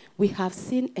 we have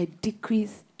seen a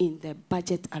decrease in the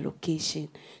budget allocation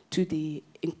to the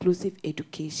inclusive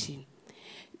education.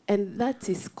 And that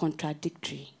is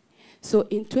contradictory. So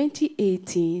in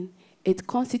 2018, it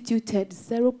constituted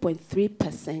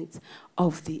 0.3%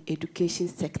 of the education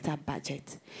sector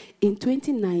budget. In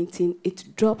 2019,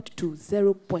 it dropped to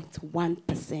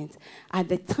 0.1% at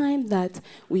the time that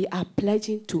we are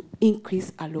pledging to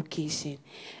increase allocation.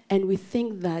 And we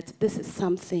think that this is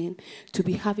something to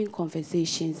be having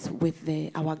conversations with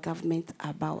our government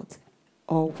about,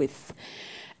 or with.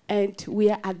 And we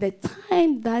are at the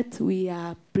time that we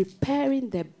are preparing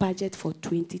the budget for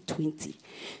 2020.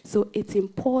 So it's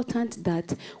important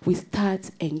that we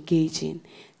start engaging,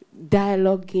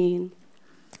 dialoguing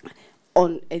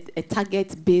on a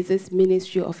target basis,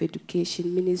 Ministry of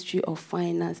Education, Ministry of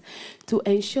Finance, to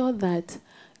ensure that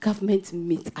government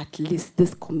meets at least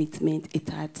this commitment it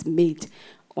has made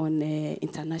on an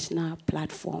international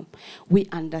platform. We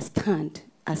understand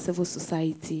as civil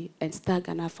society and Star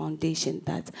Ghana Foundation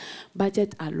that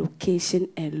budget allocation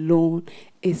alone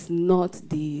is not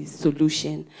the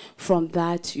solution. From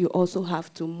that, you also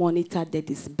have to monitor the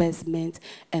disbursement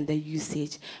and the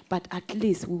usage. But at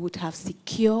least we would have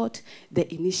secured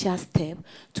the initial step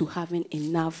to having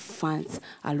enough funds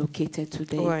allocated to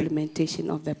the implementation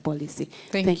of the policy.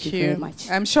 Thank you very much.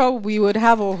 I'm sure we would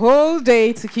have a whole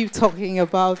day to keep talking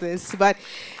about this, but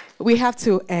we have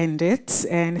to end it.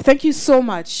 And thank you so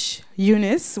much,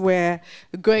 Eunice. We're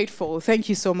grateful. Thank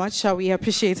you so much. We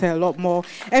appreciate her a lot more.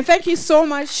 And thank you so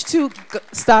much to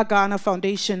Star Ghana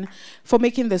Foundation for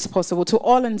making this possible. To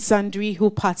all and sundry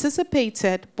who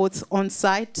participated, both on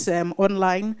site,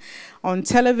 online, on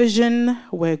television,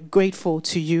 we're grateful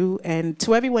to you. And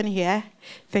to everyone here,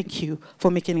 thank you for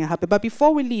making it happen. But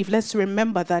before we leave, let's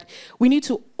remember that we need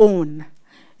to own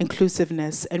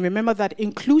inclusiveness, and remember that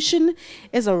inclusion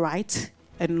is a right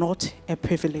and not a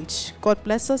privilege. God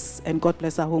bless us, and God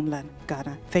bless our homeland,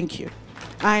 Ghana. Thank you.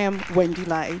 I am Wendy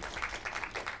Lai.